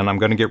here, and I'm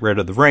going to get rid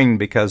of the ring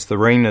because the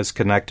ring is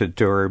connected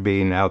to her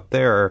being out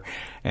there,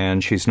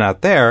 and she's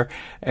not there.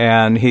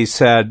 And he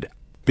said,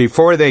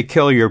 before they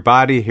kill your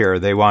body here,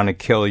 they want to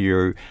kill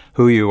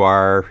who you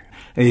are.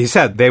 And he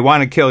said, they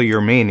want to kill your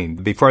meaning.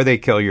 Before they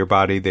kill your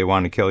body, they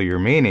want to kill your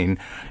meaning.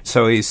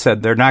 So he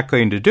said they're not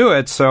going to do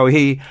it. So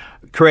he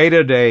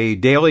created a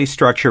daily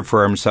structure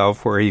for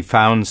himself where he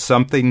found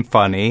something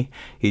funny,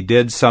 he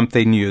did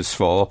something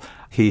useful,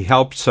 he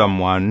helped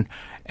someone,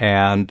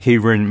 And he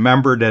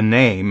remembered a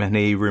name, and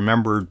he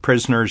remembered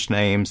prisoners'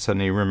 names, and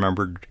he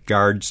remembered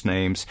guards'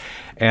 names.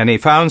 And he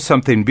found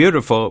something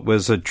beautiful. It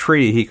was a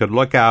tree. He could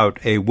look out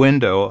a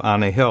window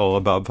on a hill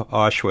above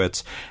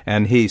Auschwitz.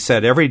 And he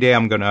said, every day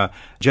I'm going to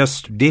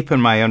just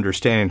deepen my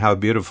understanding how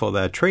beautiful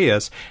that tree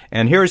is.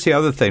 And here's the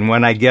other thing.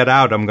 When I get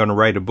out, I'm going to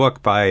write a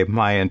book by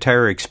my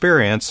entire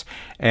experience.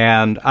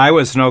 And I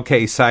was an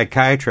okay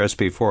psychiatrist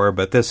before,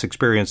 but this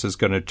experience is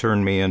going to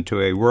turn me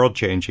into a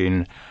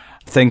world-changing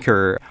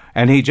thinker.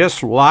 And he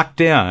just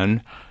locked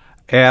in,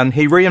 and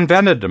he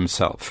reinvented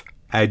himself.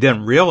 I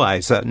didn't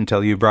realize that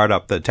until you brought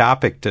up the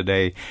topic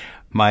today,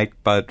 Mike,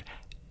 but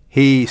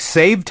he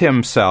saved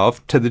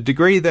himself to the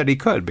degree that he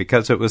could,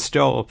 because it was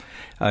still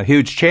a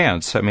huge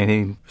chance. I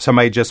mean,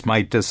 somebody just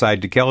might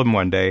decide to kill him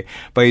one day,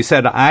 but he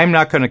said, I'm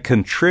not going to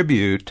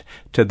contribute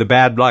to the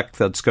bad luck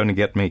that's going to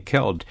get me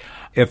killed.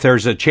 If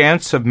there's a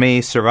chance of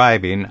me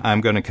surviving,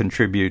 I'm going to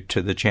contribute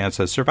to the chance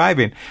of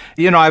surviving.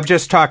 I've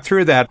just talked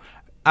through that.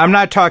 I'm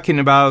not talking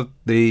about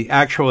the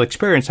actual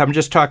experience. I'm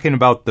just talking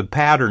about the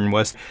pattern.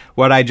 Was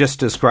what I just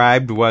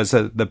described, was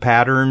the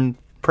pattern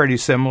pretty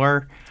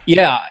similar?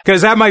 Yeah.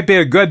 Because that might be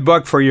a good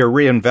book for your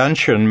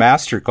reinvention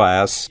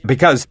masterclass.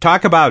 Because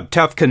talk about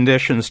tough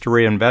conditions to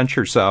reinvent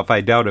yourself.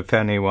 I doubt if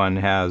anyone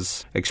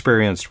has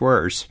experienced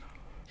worse.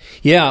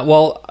 Yeah,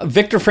 well,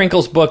 Viktor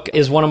Frankl's book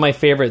is one of my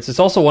favorites. It's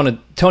also one of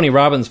Tony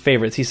Robbins'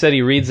 favorites. He said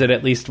he reads it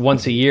at least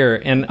once a year.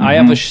 And I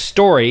have a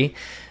story.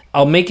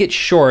 I'll make it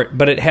short,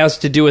 but it has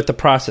to do with the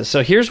process.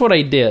 So here's what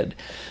I did.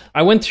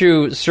 I went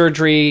through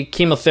surgery,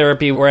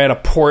 chemotherapy, where I had a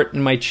port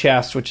in my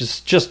chest, which is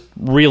just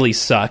really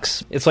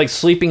sucks. It's like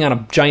sleeping on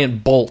a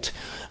giant bolt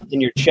in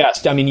your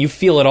chest. I mean, you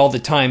feel it all the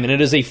time, and it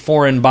is a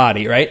foreign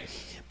body, right?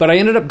 But I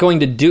ended up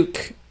going to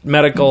Duke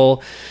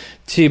Medical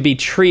to be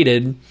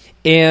treated,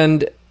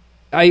 and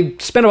I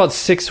spent about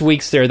 6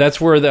 weeks there.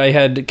 That's where I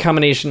had a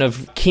combination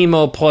of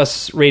chemo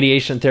plus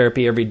radiation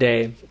therapy every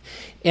day.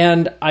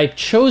 And I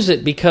chose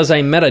it because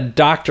I met a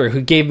doctor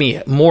who gave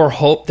me more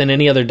hope than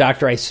any other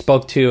doctor I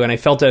spoke to, and I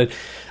felt a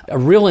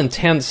real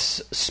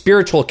intense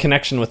spiritual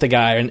connection with the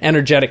guy, an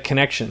energetic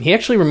connection. He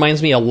actually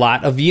reminds me a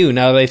lot of you,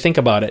 now that I think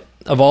about it,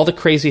 of all the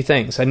crazy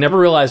things. I never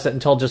realized that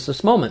until just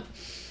this moment.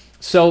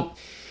 So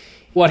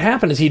what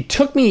happened is he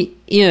took me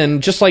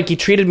in just like he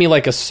treated me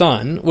like a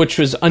son, which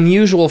was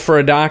unusual for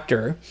a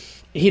doctor.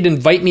 He'd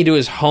invite me to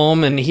his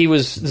home, and he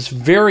was this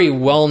very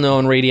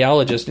well-known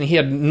radiologist, and he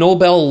had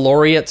Nobel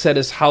laureates at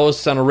his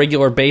house on a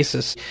regular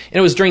basis. And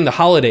it was during the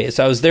holidays.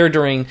 I was there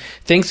during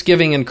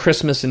Thanksgiving and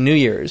Christmas and New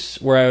Year's,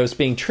 where I was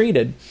being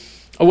treated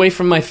away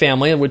from my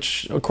family,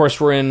 which, of course,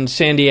 we're in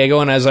San Diego,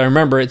 and as I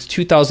remember, it's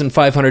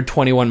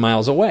 2,521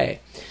 miles away.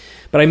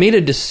 But I made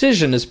a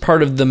decision as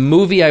part of the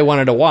movie I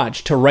wanted to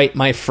watch to write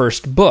my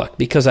first book,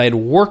 because I had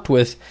worked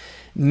with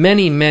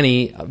many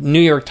New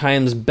York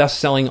Times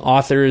best-selling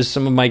authors.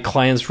 Some of my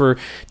clients were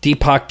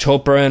Deepak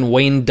Chopra and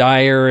Wayne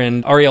Dyer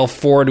and Ariel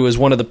Ford, who was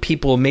one of the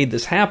people who made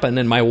this happen.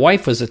 And my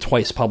wife was a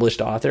twice-published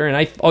author, and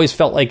I always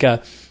felt like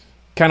a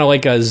kind of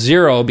like a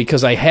zero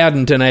because I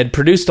hadn't, and I had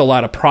produced a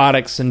lot of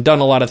products and done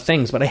a lot of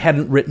things, but I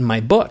hadn't written my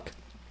book.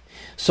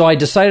 So I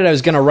decided I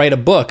was going to write a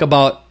book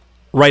about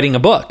writing a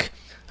book.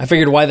 I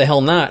figured, why the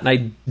hell not? And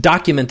I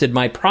documented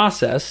my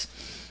process.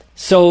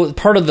 So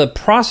part of the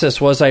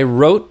process was I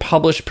wrote,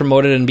 published,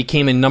 promoted, and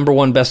became a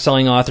 #1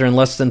 best-selling author in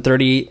less than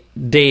 30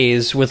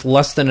 days with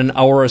less than an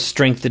hour of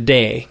strength a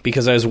day,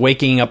 because I was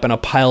waking up in a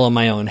pile of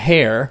my own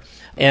hair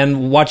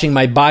and watching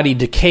my body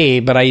decay.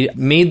 But I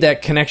made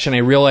that connection. I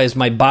realized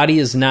my body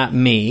is not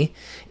me,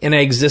 and I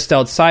exist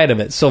outside of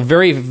it. So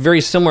very,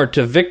 very similar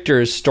to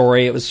Victor's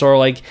story. It was sort of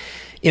like,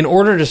 in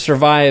order to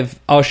survive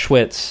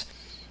Auschwitz,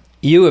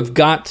 you have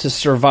got to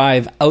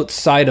survive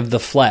outside of the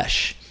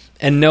flesh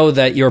and know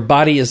that your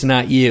body is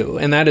not you.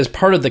 And that is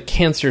part of the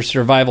cancer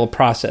survival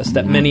process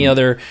that many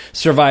other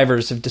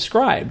survivors have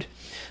described.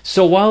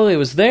 So while I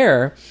was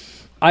there,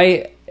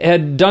 I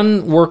had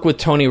done work with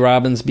Tony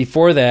Robbins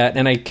before that,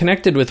 and I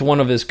connected with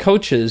one of his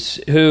coaches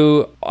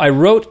who I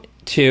wrote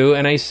to,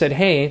 and I said,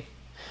 hey,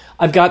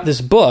 I've got this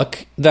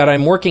book that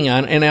I'm working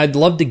on, and I'd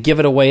love to give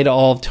it away to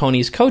all of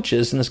Tony's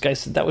coaches. And this guy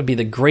said that would be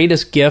the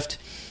greatest gift.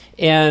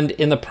 And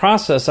in the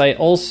process, I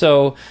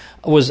also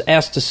was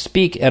asked to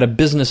speak at a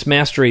Business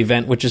Master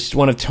event, which is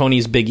one of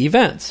Tony's big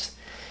events.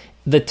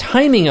 The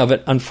timing of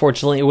it,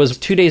 unfortunately, it was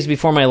 2 days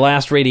before my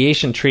last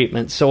radiation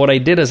treatment. So what I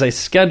did is I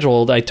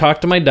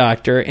talked to my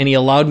doctor, and he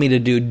allowed me to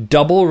do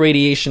double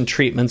radiation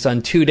treatments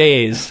on 2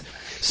 days.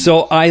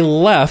 So I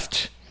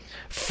left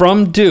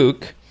from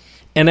Duke,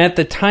 and at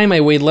the time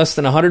I weighed less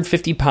than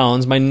 150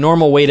 pounds. My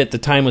normal weight at the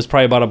time was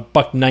probably about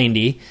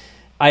 $190.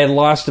 I had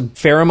lost a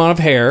fair amount of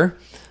hair.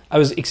 I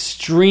was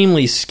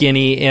extremely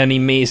skinny and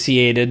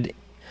emaciated.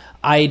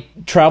 I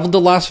traveled to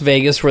Las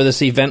Vegas where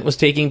this event was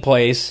taking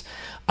place.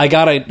 I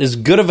got as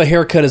good of a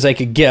haircut as I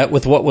could get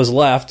with what was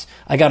left.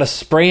 I got a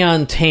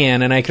spray-on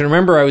tan, and I can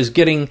remember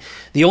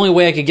the only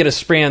way I could get a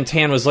spray-on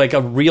tan was like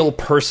a real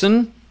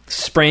person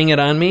spraying it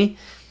on me,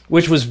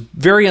 which was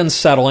very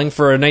unsettling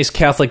for a nice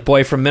Catholic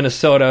boy from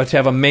Minnesota to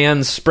have a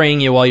man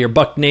spraying you while you're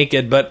buck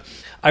naked. But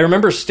I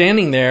remember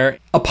standing there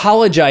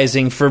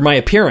apologizing for my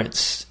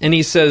appearance. And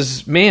he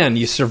says, "Man,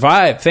 you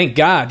survived. Thank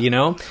God,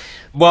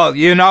 Well,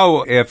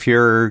 if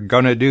you're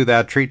going to do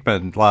that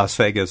treatment, Las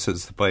Vegas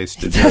is the place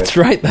to do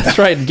it. That's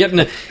right.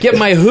 Get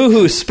my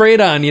hoo-hoo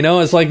sprayed on,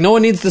 It's like no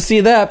one needs to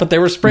see that, but they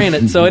were spraying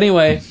it. So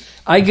anyway,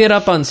 I get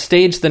up on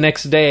stage the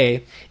next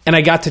day, and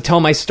I got to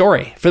tell my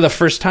story for the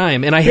first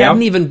time. And I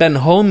hadn't even been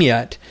home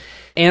yet.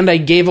 And I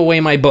gave away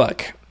my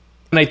book.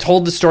 And I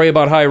told the story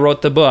about how I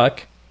wrote the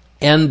book.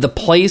 And the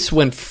place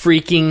went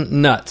freaking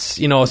nuts.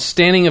 A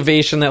standing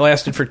ovation that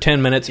lasted for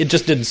 10 minutes. It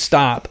just didn't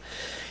stop.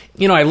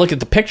 I look at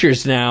the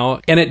pictures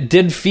now, and it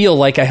did feel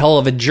like a hell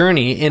of a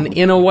journey. And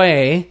in a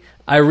way,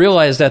 I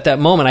realized at that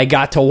moment I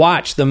got to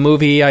watch the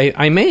movie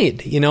I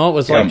made. It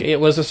was like it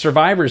was a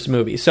survivor's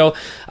movie. So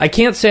I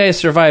can't say I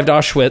survived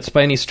Auschwitz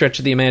by any stretch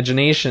of the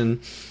imagination,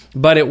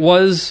 but it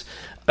was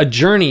a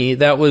journey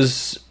that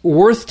was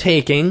worth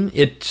taking.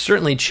 It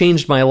certainly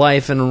changed my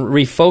life and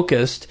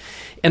refocused,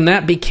 and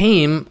that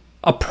became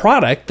a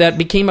product that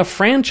became a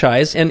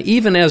franchise. And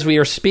even as we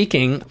are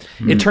speaking,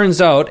 it turns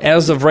out,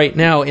 as of right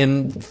now,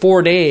 in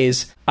 4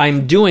 days,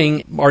 I'm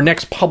doing our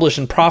next Publish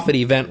and Profit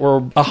event where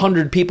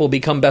 100 people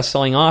become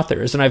best-selling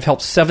authors. And I've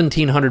helped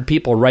 1,700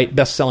 people write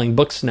best-selling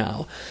books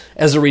now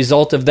as a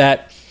result of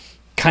that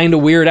kind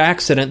of weird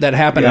accident that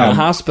happened in a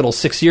hospital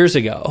 6 years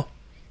ago.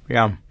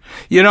 Yeah.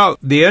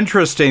 The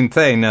interesting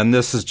thing, and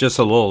this is just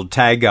a little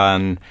tag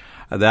on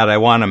that I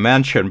want to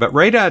mention, but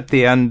right at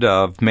the end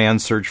of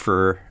Man's Search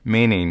for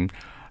Meaning,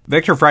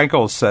 Viktor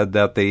Frankl said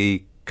that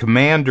the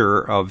commander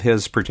of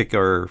his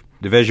particular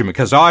division,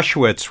 because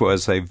Auschwitz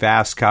was a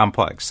vast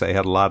complex, they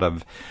had a lot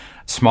of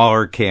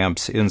smaller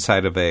camps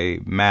inside of a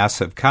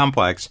massive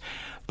complex,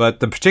 but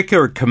the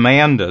particular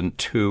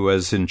commandant who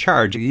was in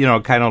charge,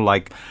 kind of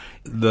like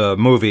the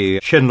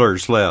movie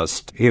Schindler's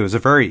List, he was a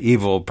very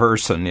evil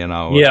person,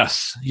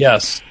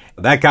 Yes.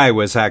 That guy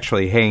was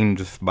actually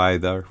hanged by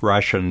the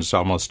Russians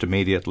almost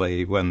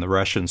immediately when the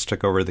Russians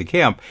took over the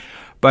camp.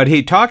 But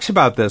he talks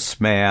about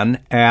this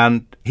man,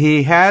 and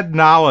he had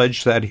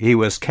knowledge that he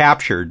was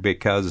captured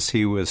because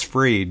he was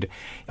freed.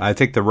 I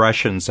think the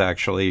Russians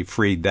actually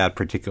freed that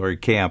particular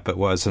camp. It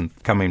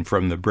wasn't coming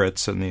from the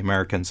Brits and the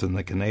Americans and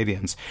the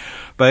Canadians.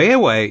 But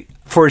anyway,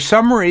 for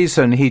some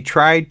reason, he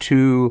tried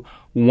to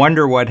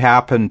wonder what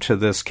happened to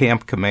this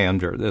camp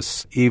commander,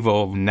 this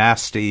evil,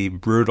 nasty,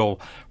 brutal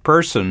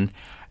person.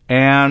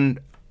 And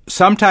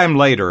sometime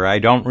later, I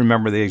don't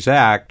remember the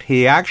exact,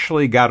 he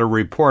actually got a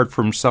report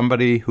from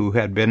somebody who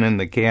had been in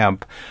the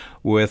camp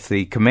with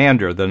the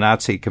commander, the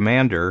Nazi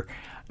commander,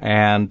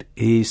 and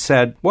he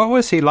said, "What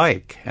was he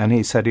like?" And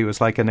he said he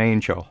was like an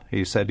angel.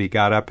 He said he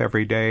got up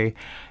every day,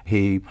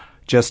 he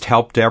just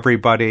helped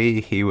everybody,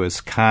 he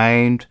was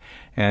kind,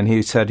 and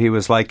he said he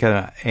was like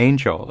an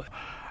angel.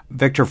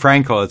 Viktor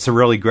Frankl, it's a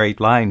really great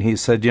line, he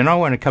said,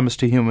 when it comes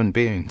to human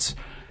beings,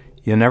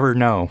 you never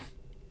know.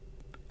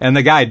 And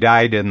the guy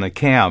died in the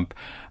camp.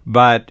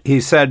 But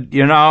he said,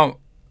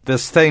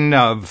 this thing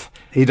of,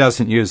 he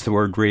doesn't use the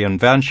word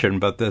reinvention,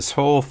 but this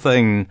whole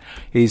thing,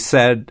 he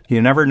said,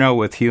 you never know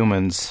with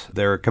humans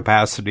their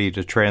capacity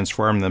to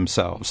transform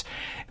themselves.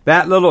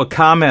 That little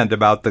comment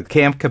about the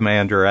camp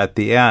commander at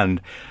the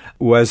end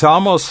was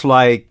almost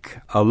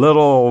like a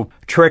little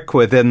trick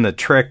within the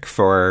trick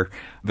for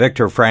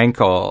Viktor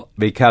Frankl,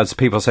 because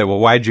people say, well,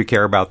 why'd you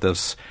care about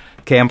this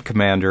camp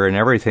commander and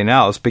everything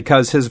else?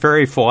 Because his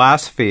very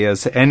philosophy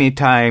is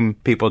anytime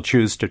people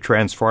choose to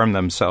transform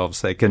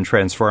themselves, they can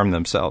transform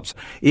themselves.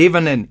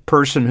 Even a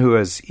person who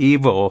is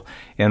evil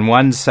in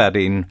one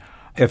setting,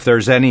 if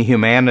there's any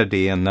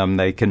humanity in them,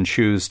 they can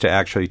choose to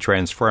actually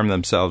transform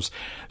themselves.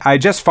 I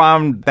just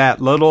found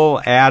that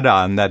little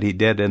add-on that he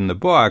did in the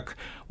book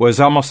was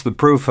almost the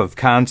proof of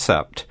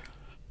concept.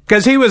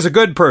 Because he was a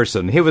good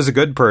person. He was a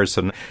good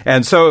person.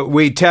 And so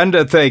we tend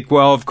to think,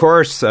 well, of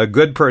course, a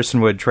good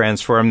person would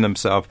transform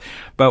themselves.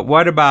 But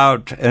what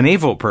about an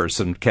evil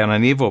person? Can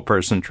an evil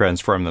person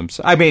transform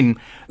themselves? I mean,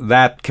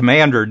 that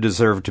commander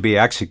deserved to be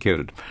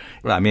executed.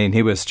 I mean,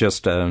 he was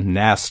just a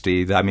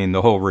nasty,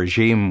 the whole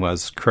regime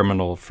was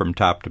criminal from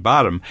top to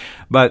bottom.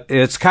 But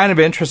it's kind of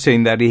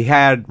interesting that he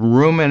had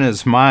room in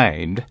his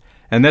mind,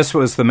 and this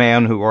was the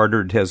man who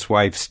ordered his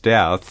wife's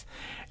death,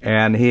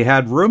 and he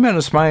had room in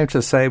his mind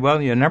to say, well,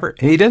 he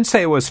didn't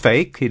say it was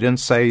fake. He didn't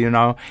say,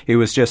 he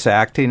was just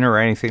acting or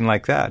anything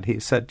like that. He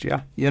said,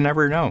 yeah, you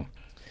never know.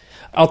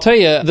 I'll tell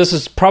you, this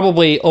is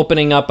probably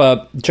opening up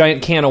a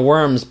giant can of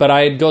worms, but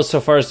I'd go so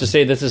far as to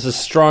say this is a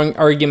strong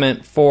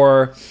argument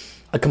for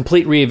a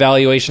complete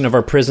reevaluation of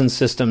our prison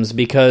systems,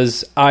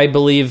 because I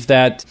believe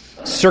that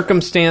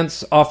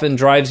circumstance often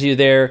drives you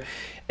there.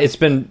 It's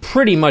been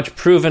pretty much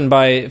proven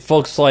by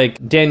folks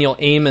like Daniel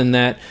Amen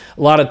that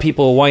a lot of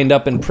people who wind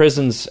up in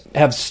prisons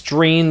have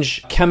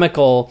strange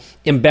chemical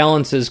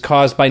imbalances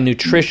caused by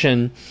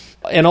nutrition,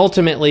 and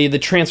ultimately the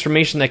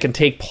transformation that can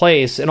take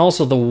place, and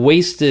also the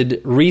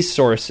wasted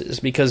resources.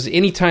 Because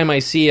anytime I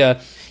see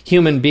a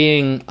human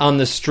being on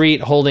the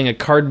street holding a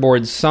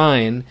cardboard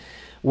sign,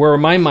 where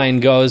my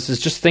mind goes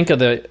is just think of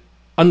the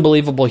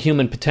unbelievable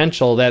human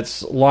potential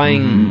that's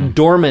lying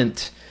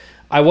dormant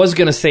I was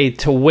going to say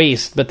to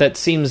waste, but that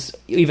seems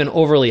even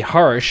overly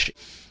harsh.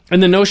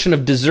 And the notion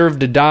of deserve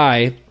to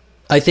die,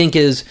 I think,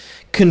 is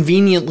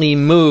conveniently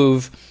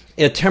move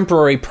a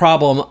temporary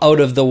problem out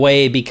of the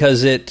way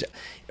because it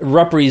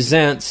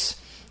represents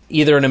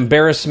either an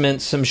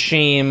embarrassment, some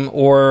shame,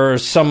 or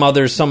some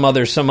other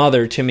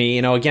to me.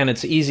 Again,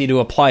 it's easy to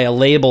apply a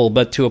label,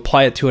 but to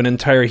apply it to an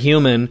entire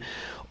human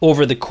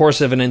over the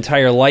course of an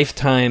entire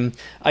lifetime,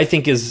 I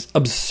think is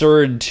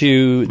absurd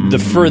to the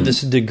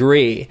furthest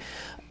degree.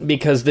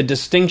 Because the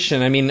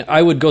distinction,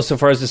 I would go so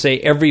far as to say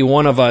every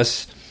one of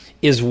us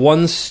is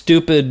one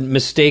stupid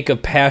mistake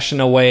of passion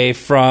away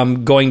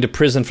from going to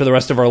prison for the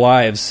rest of our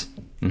lives.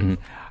 Mm-hmm.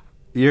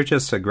 You're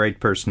just a great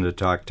person to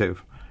talk to,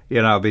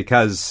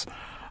 because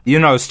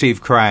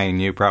Steve Krein.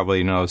 You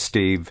probably know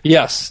Steve.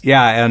 Yes.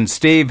 Yeah, and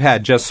Steve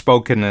had just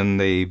spoken in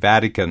the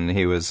Vatican.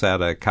 He was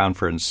at a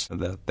conference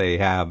that they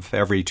have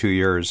every 2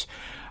 years.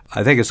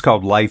 I think it's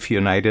called Life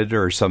United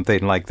or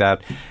something like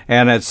that.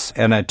 And it's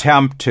an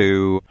attempt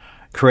to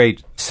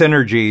create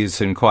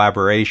synergies and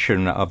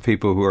collaboration of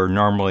people who are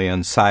normally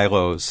in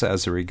silos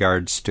as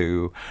regards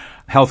to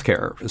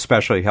healthcare,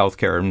 especially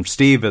healthcare. And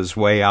Steve is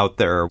way out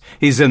there.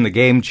 He's in the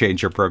Game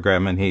Changer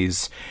program, and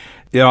he's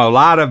a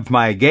lot of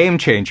my game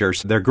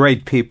changers, they're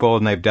great people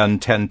and they've done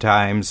 10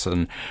 times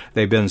and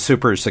they've been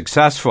super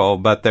successful,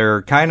 but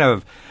they're kind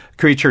of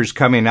creatures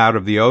coming out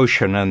of the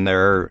ocean and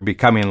they're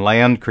becoming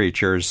land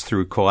creatures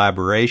through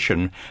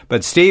collaboration.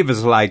 But Steve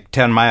is like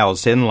 10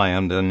 miles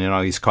inland and,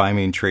 he's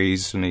climbing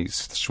trees and he's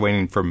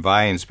swinging from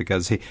vines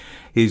because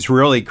he's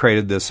really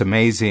created this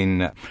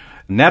amazing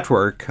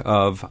network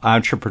of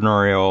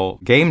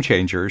entrepreneurial game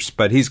changers,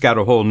 but he's got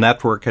a whole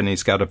network and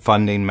he's got a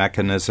funding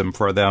mechanism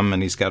for them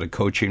and he's got a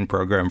coaching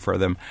program for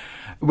them.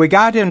 We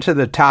got into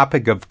the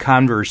topic of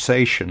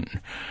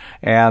conversation,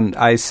 and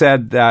I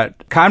said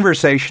that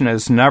conversation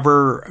is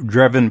never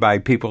driven by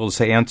people's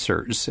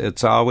answers.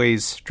 It's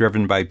always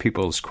driven by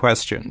people's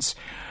questions.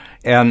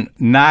 And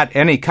not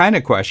any kind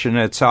of question.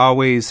 It's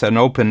always an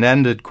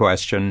open-ended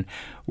question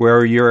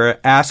where you're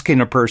asking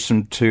a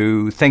person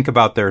to think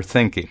about their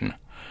thinking.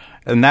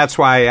 And that's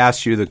why I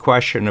asked you the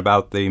question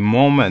about the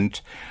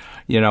moment,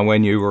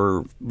 when you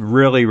were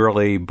really,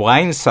 really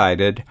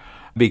blindsided,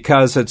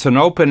 because it's an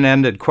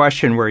open-ended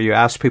question where you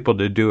ask people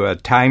to do a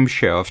time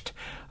shift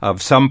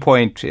of some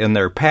point in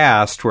their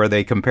past where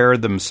they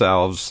compared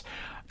themselves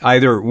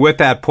either with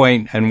that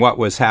point and what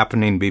was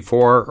happening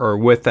before or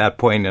with that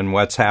point and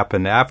what's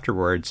happened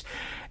afterwards.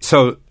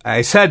 So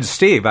I said,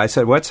 Steve,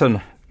 what's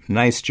a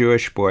nice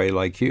Jewish boy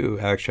like you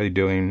actually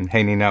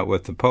hanging out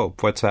with the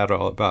Pope? What's that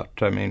all about?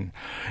 And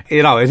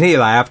he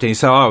laughed and he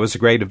said, it was a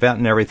great event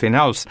and everything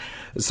else.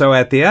 So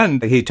at the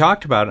end, he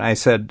talked about it. And I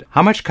said,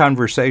 how much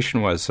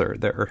conversation was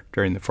there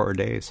during the 4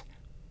 days?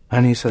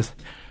 And he says,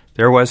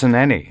 there wasn't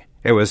any.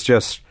 It was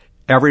just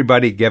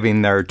everybody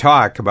giving their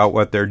talk about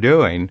what they're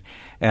doing.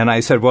 And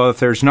I said, well, if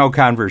there's no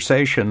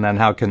conversation, then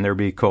how can there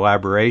be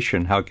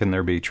collaboration? How can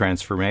there be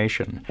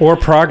transformation? Or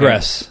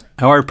progress.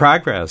 Or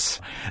progress.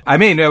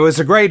 It was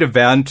a great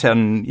event,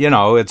 and,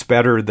 it's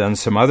better than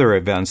some other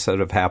events that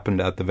have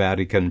happened at the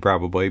Vatican,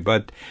 probably.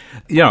 But,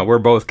 we're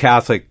both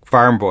Catholic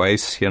farm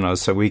boys,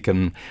 so we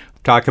can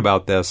talk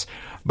about this.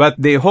 But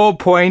the whole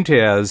point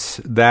is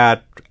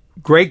that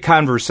great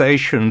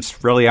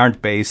conversations really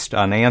aren't based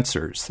on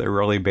answers. They're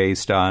really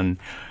based on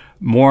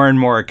more and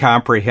more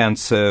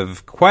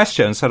comprehensive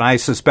questions, and I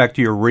suspect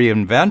your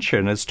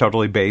reinvention is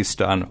totally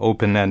based on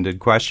open-ended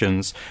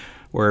questions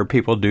where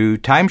people do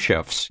time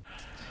shifts.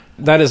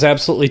 That is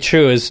absolutely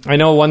true. I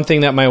know one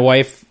thing that my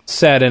wife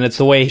said, and it's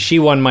the way she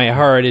won my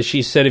heart, is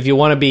she said, if you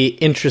want to be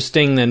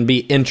interesting, then be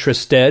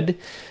interested.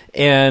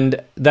 And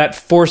that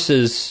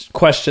forces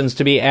questions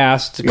to be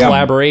asked,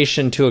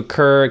 collaboration to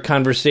occur,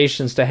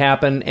 conversations to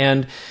happen,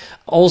 and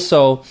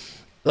also,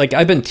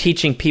 I've been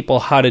teaching people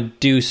how to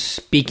do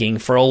speaking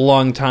for a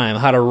long time,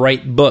 how to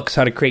write books,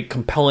 how to create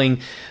compelling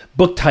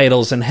book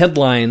titles and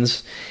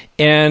headlines.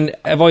 And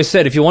I've always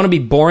said, if you want to be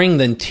boring,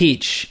 then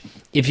teach.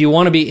 If you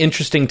want to be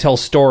interesting, tell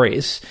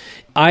stories.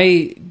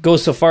 I go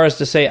so far as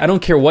to say, I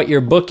don't care what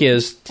your book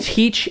is,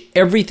 teach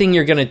everything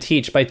you're going to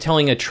teach by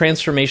telling a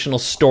transformational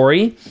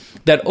story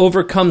that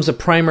overcomes a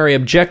primary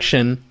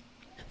objection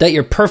that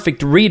your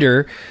perfect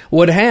reader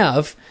would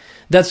have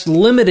that's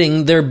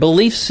limiting their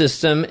belief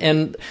system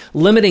and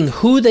limiting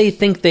who they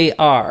think they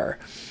are.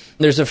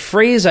 There's a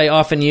phrase I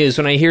often use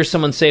when I hear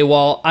someone say,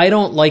 well, I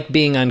don't like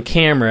being on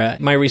camera.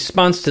 My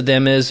response to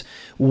them is,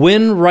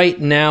 when right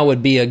now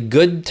would be a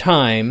good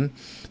time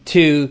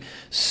to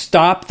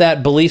stop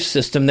that belief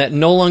system that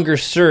no longer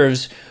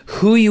serves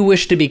who you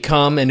wish to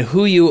become and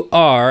who you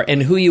are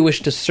and who you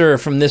wish to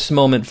serve from this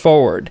moment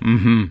forward.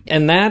 Mm-hmm.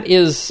 And that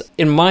is,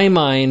 in my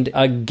mind,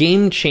 a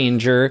game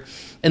changer.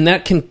 And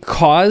that can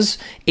cause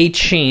a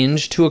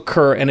change to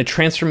occur and a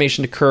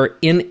transformation to occur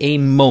in a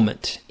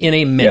moment, in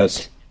a minute.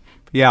 Yes.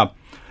 Yeah.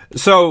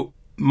 So,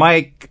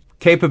 Mike,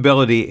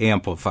 capability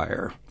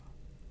amplifier.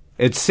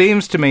 It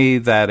seems to me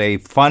that a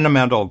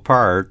fundamental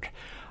part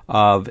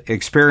of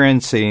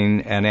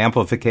experiencing an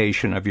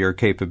amplification of your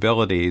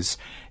capabilities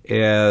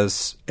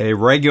is a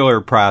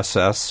regular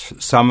process,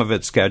 some of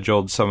it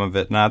scheduled, some of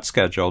it not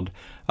scheduled,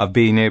 of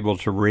being able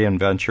to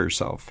reinvent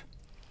yourself.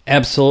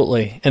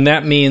 Absolutely. And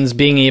that means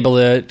being able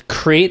to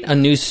create a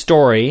new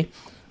story,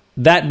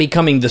 that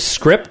becoming the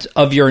script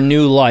of your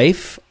new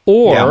life,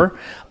 or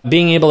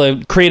being able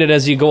to create it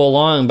as you go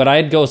along. But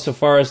I'd go so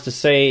far as to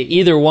say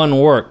either one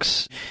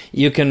works.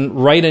 You can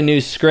write a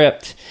new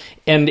script,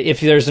 and if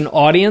there's an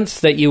audience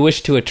that you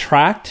wish to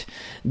attract,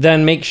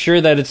 then make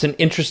sure that it's an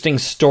interesting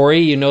story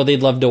you know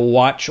they'd love to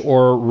watch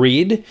or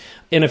read.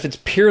 And if it's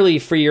purely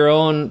for your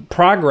own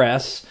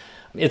progress,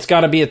 it's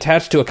got to be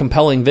attached to a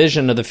compelling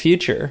vision of the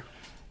future.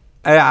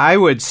 I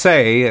would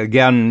say,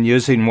 again,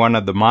 using one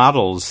of the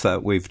models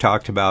that we've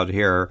talked about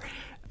here,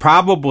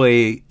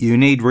 probably you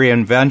need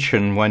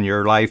reinvention when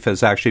your life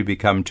has actually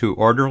become too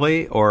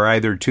orderly or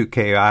either too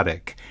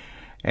chaotic.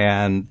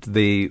 And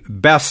the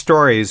best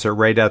stories are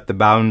right at the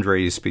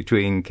boundaries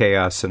between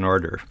chaos and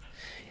order.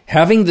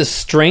 Having the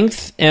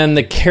strength and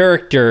the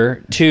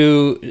character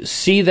to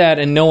see that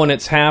and know when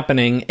it's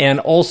happening, and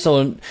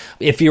also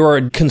if you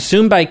are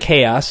consumed by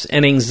chaos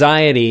and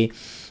anxiety,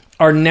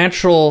 our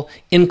natural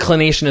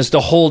inclination is to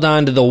hold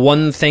on to the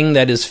one thing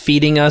that is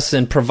feeding us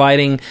and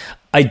providing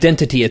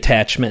identity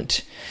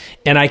attachment.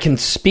 And I can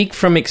speak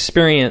from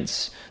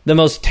experience. The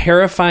most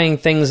terrifying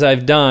things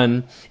I've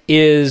done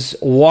is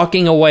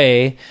walking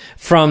away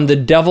from the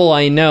devil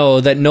I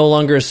know that no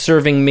longer is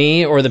serving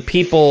me or the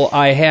people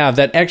I have,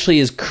 that actually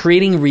is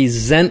creating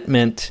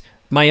resentment,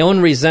 my own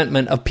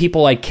resentment of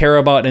people I care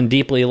about and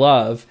deeply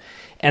love,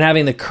 and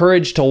having the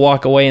courage to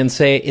walk away and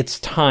say,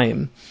 it's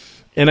time.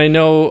 And I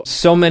know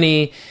so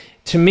many,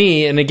 to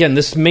me, and again,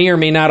 this may or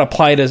may not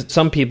apply to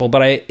some people,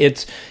 but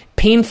it's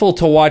painful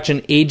to watch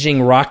an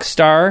aging rock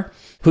star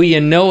who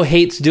you know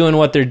hates doing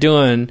what they're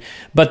doing,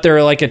 but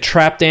they're like a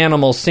trapped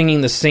animal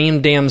singing the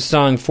same damn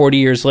song 40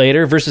 years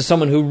later, versus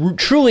someone who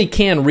truly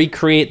can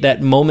recreate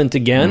that moment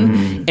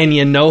again, and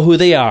you know who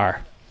they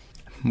are.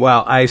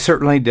 Well, I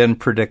certainly didn't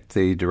predict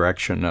the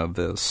direction of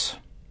this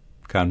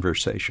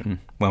conversation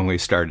when we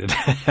started.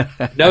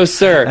 No,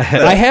 sir.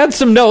 I had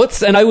some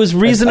notes, and I was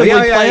reasonably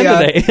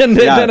planned today, and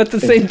then at the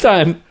same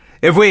time.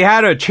 If we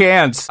had a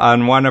chance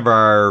on one of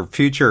our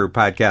future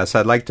podcasts,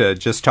 I'd like to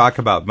just talk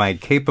about my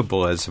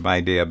capitalism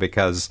idea,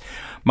 because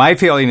my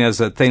feeling is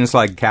that things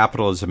like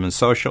capitalism and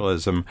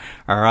socialism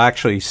are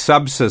actually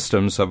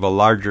subsystems of a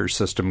larger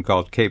system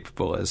called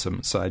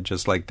capitalism. So I'd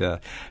just like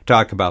to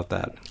talk about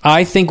that.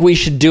 I think we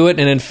should do it.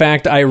 And in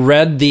fact, I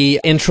read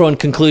the intro and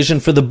conclusion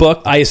for the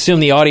book. I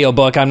assume the audio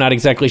book. I'm not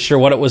exactly sure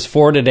what it was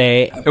for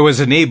today. It was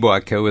an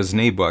ebook. It was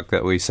an ebook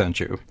that we sent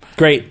you.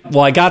 Great.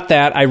 Well, I got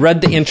that. I read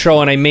the intro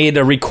and I made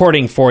a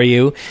recording for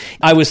you.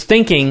 I was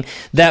thinking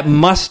that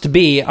must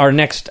be our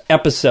next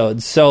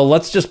episode. So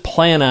let's just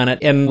plan on it.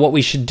 And what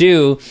we should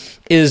do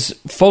is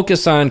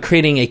focus on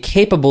creating a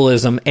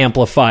capitalism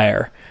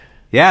amplifier.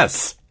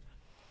 Yes.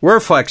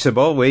 We're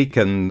flexible. We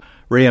can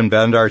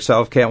reinvent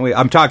ourselves, can't we?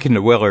 I'm talking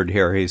to Willard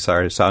here. He's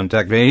our sound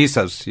technician. He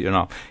says,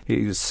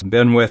 he's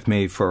been with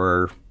me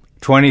for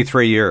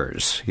 23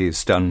 years.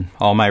 He's done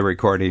all my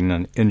recording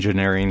and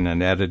engineering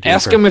and editing.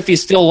 Ask him if he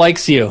still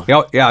likes you.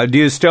 Yeah. Do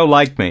you still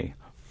like me?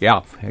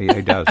 Yeah,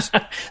 he does.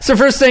 So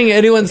first thing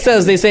anyone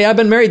says, they say, I've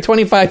been married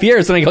 25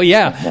 years. And I go,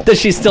 yeah. Does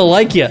she still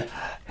like you?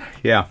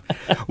 Yeah.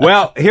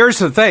 Well, here's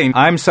the thing.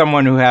 I'm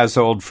someone who has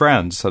old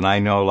friends, and I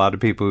know a lot of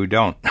people who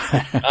don't.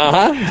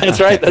 That's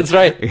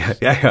right.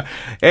 Yeah.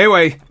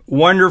 Anyway,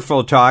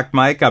 wonderful talk,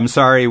 Mike. I'm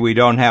sorry we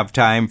don't have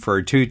time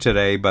for two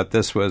today, but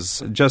this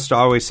was just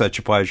always such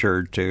a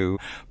pleasure to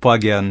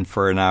plug in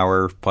for an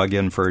hour, plug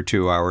in for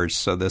 2 hours.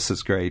 So this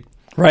is great.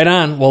 Right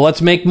on. Well,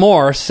 let's make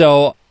more.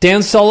 So,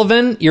 Dan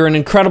Sullivan, you're an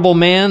incredible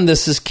man.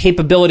 This is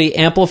Capability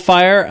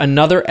Amplifier,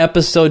 another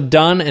episode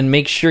done, and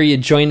make sure you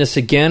join us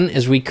again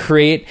as we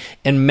create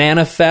and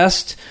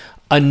manifest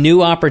a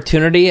new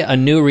opportunity, a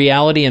new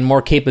reality, and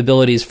more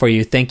capabilities for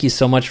you. Thank you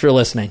so much for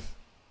listening.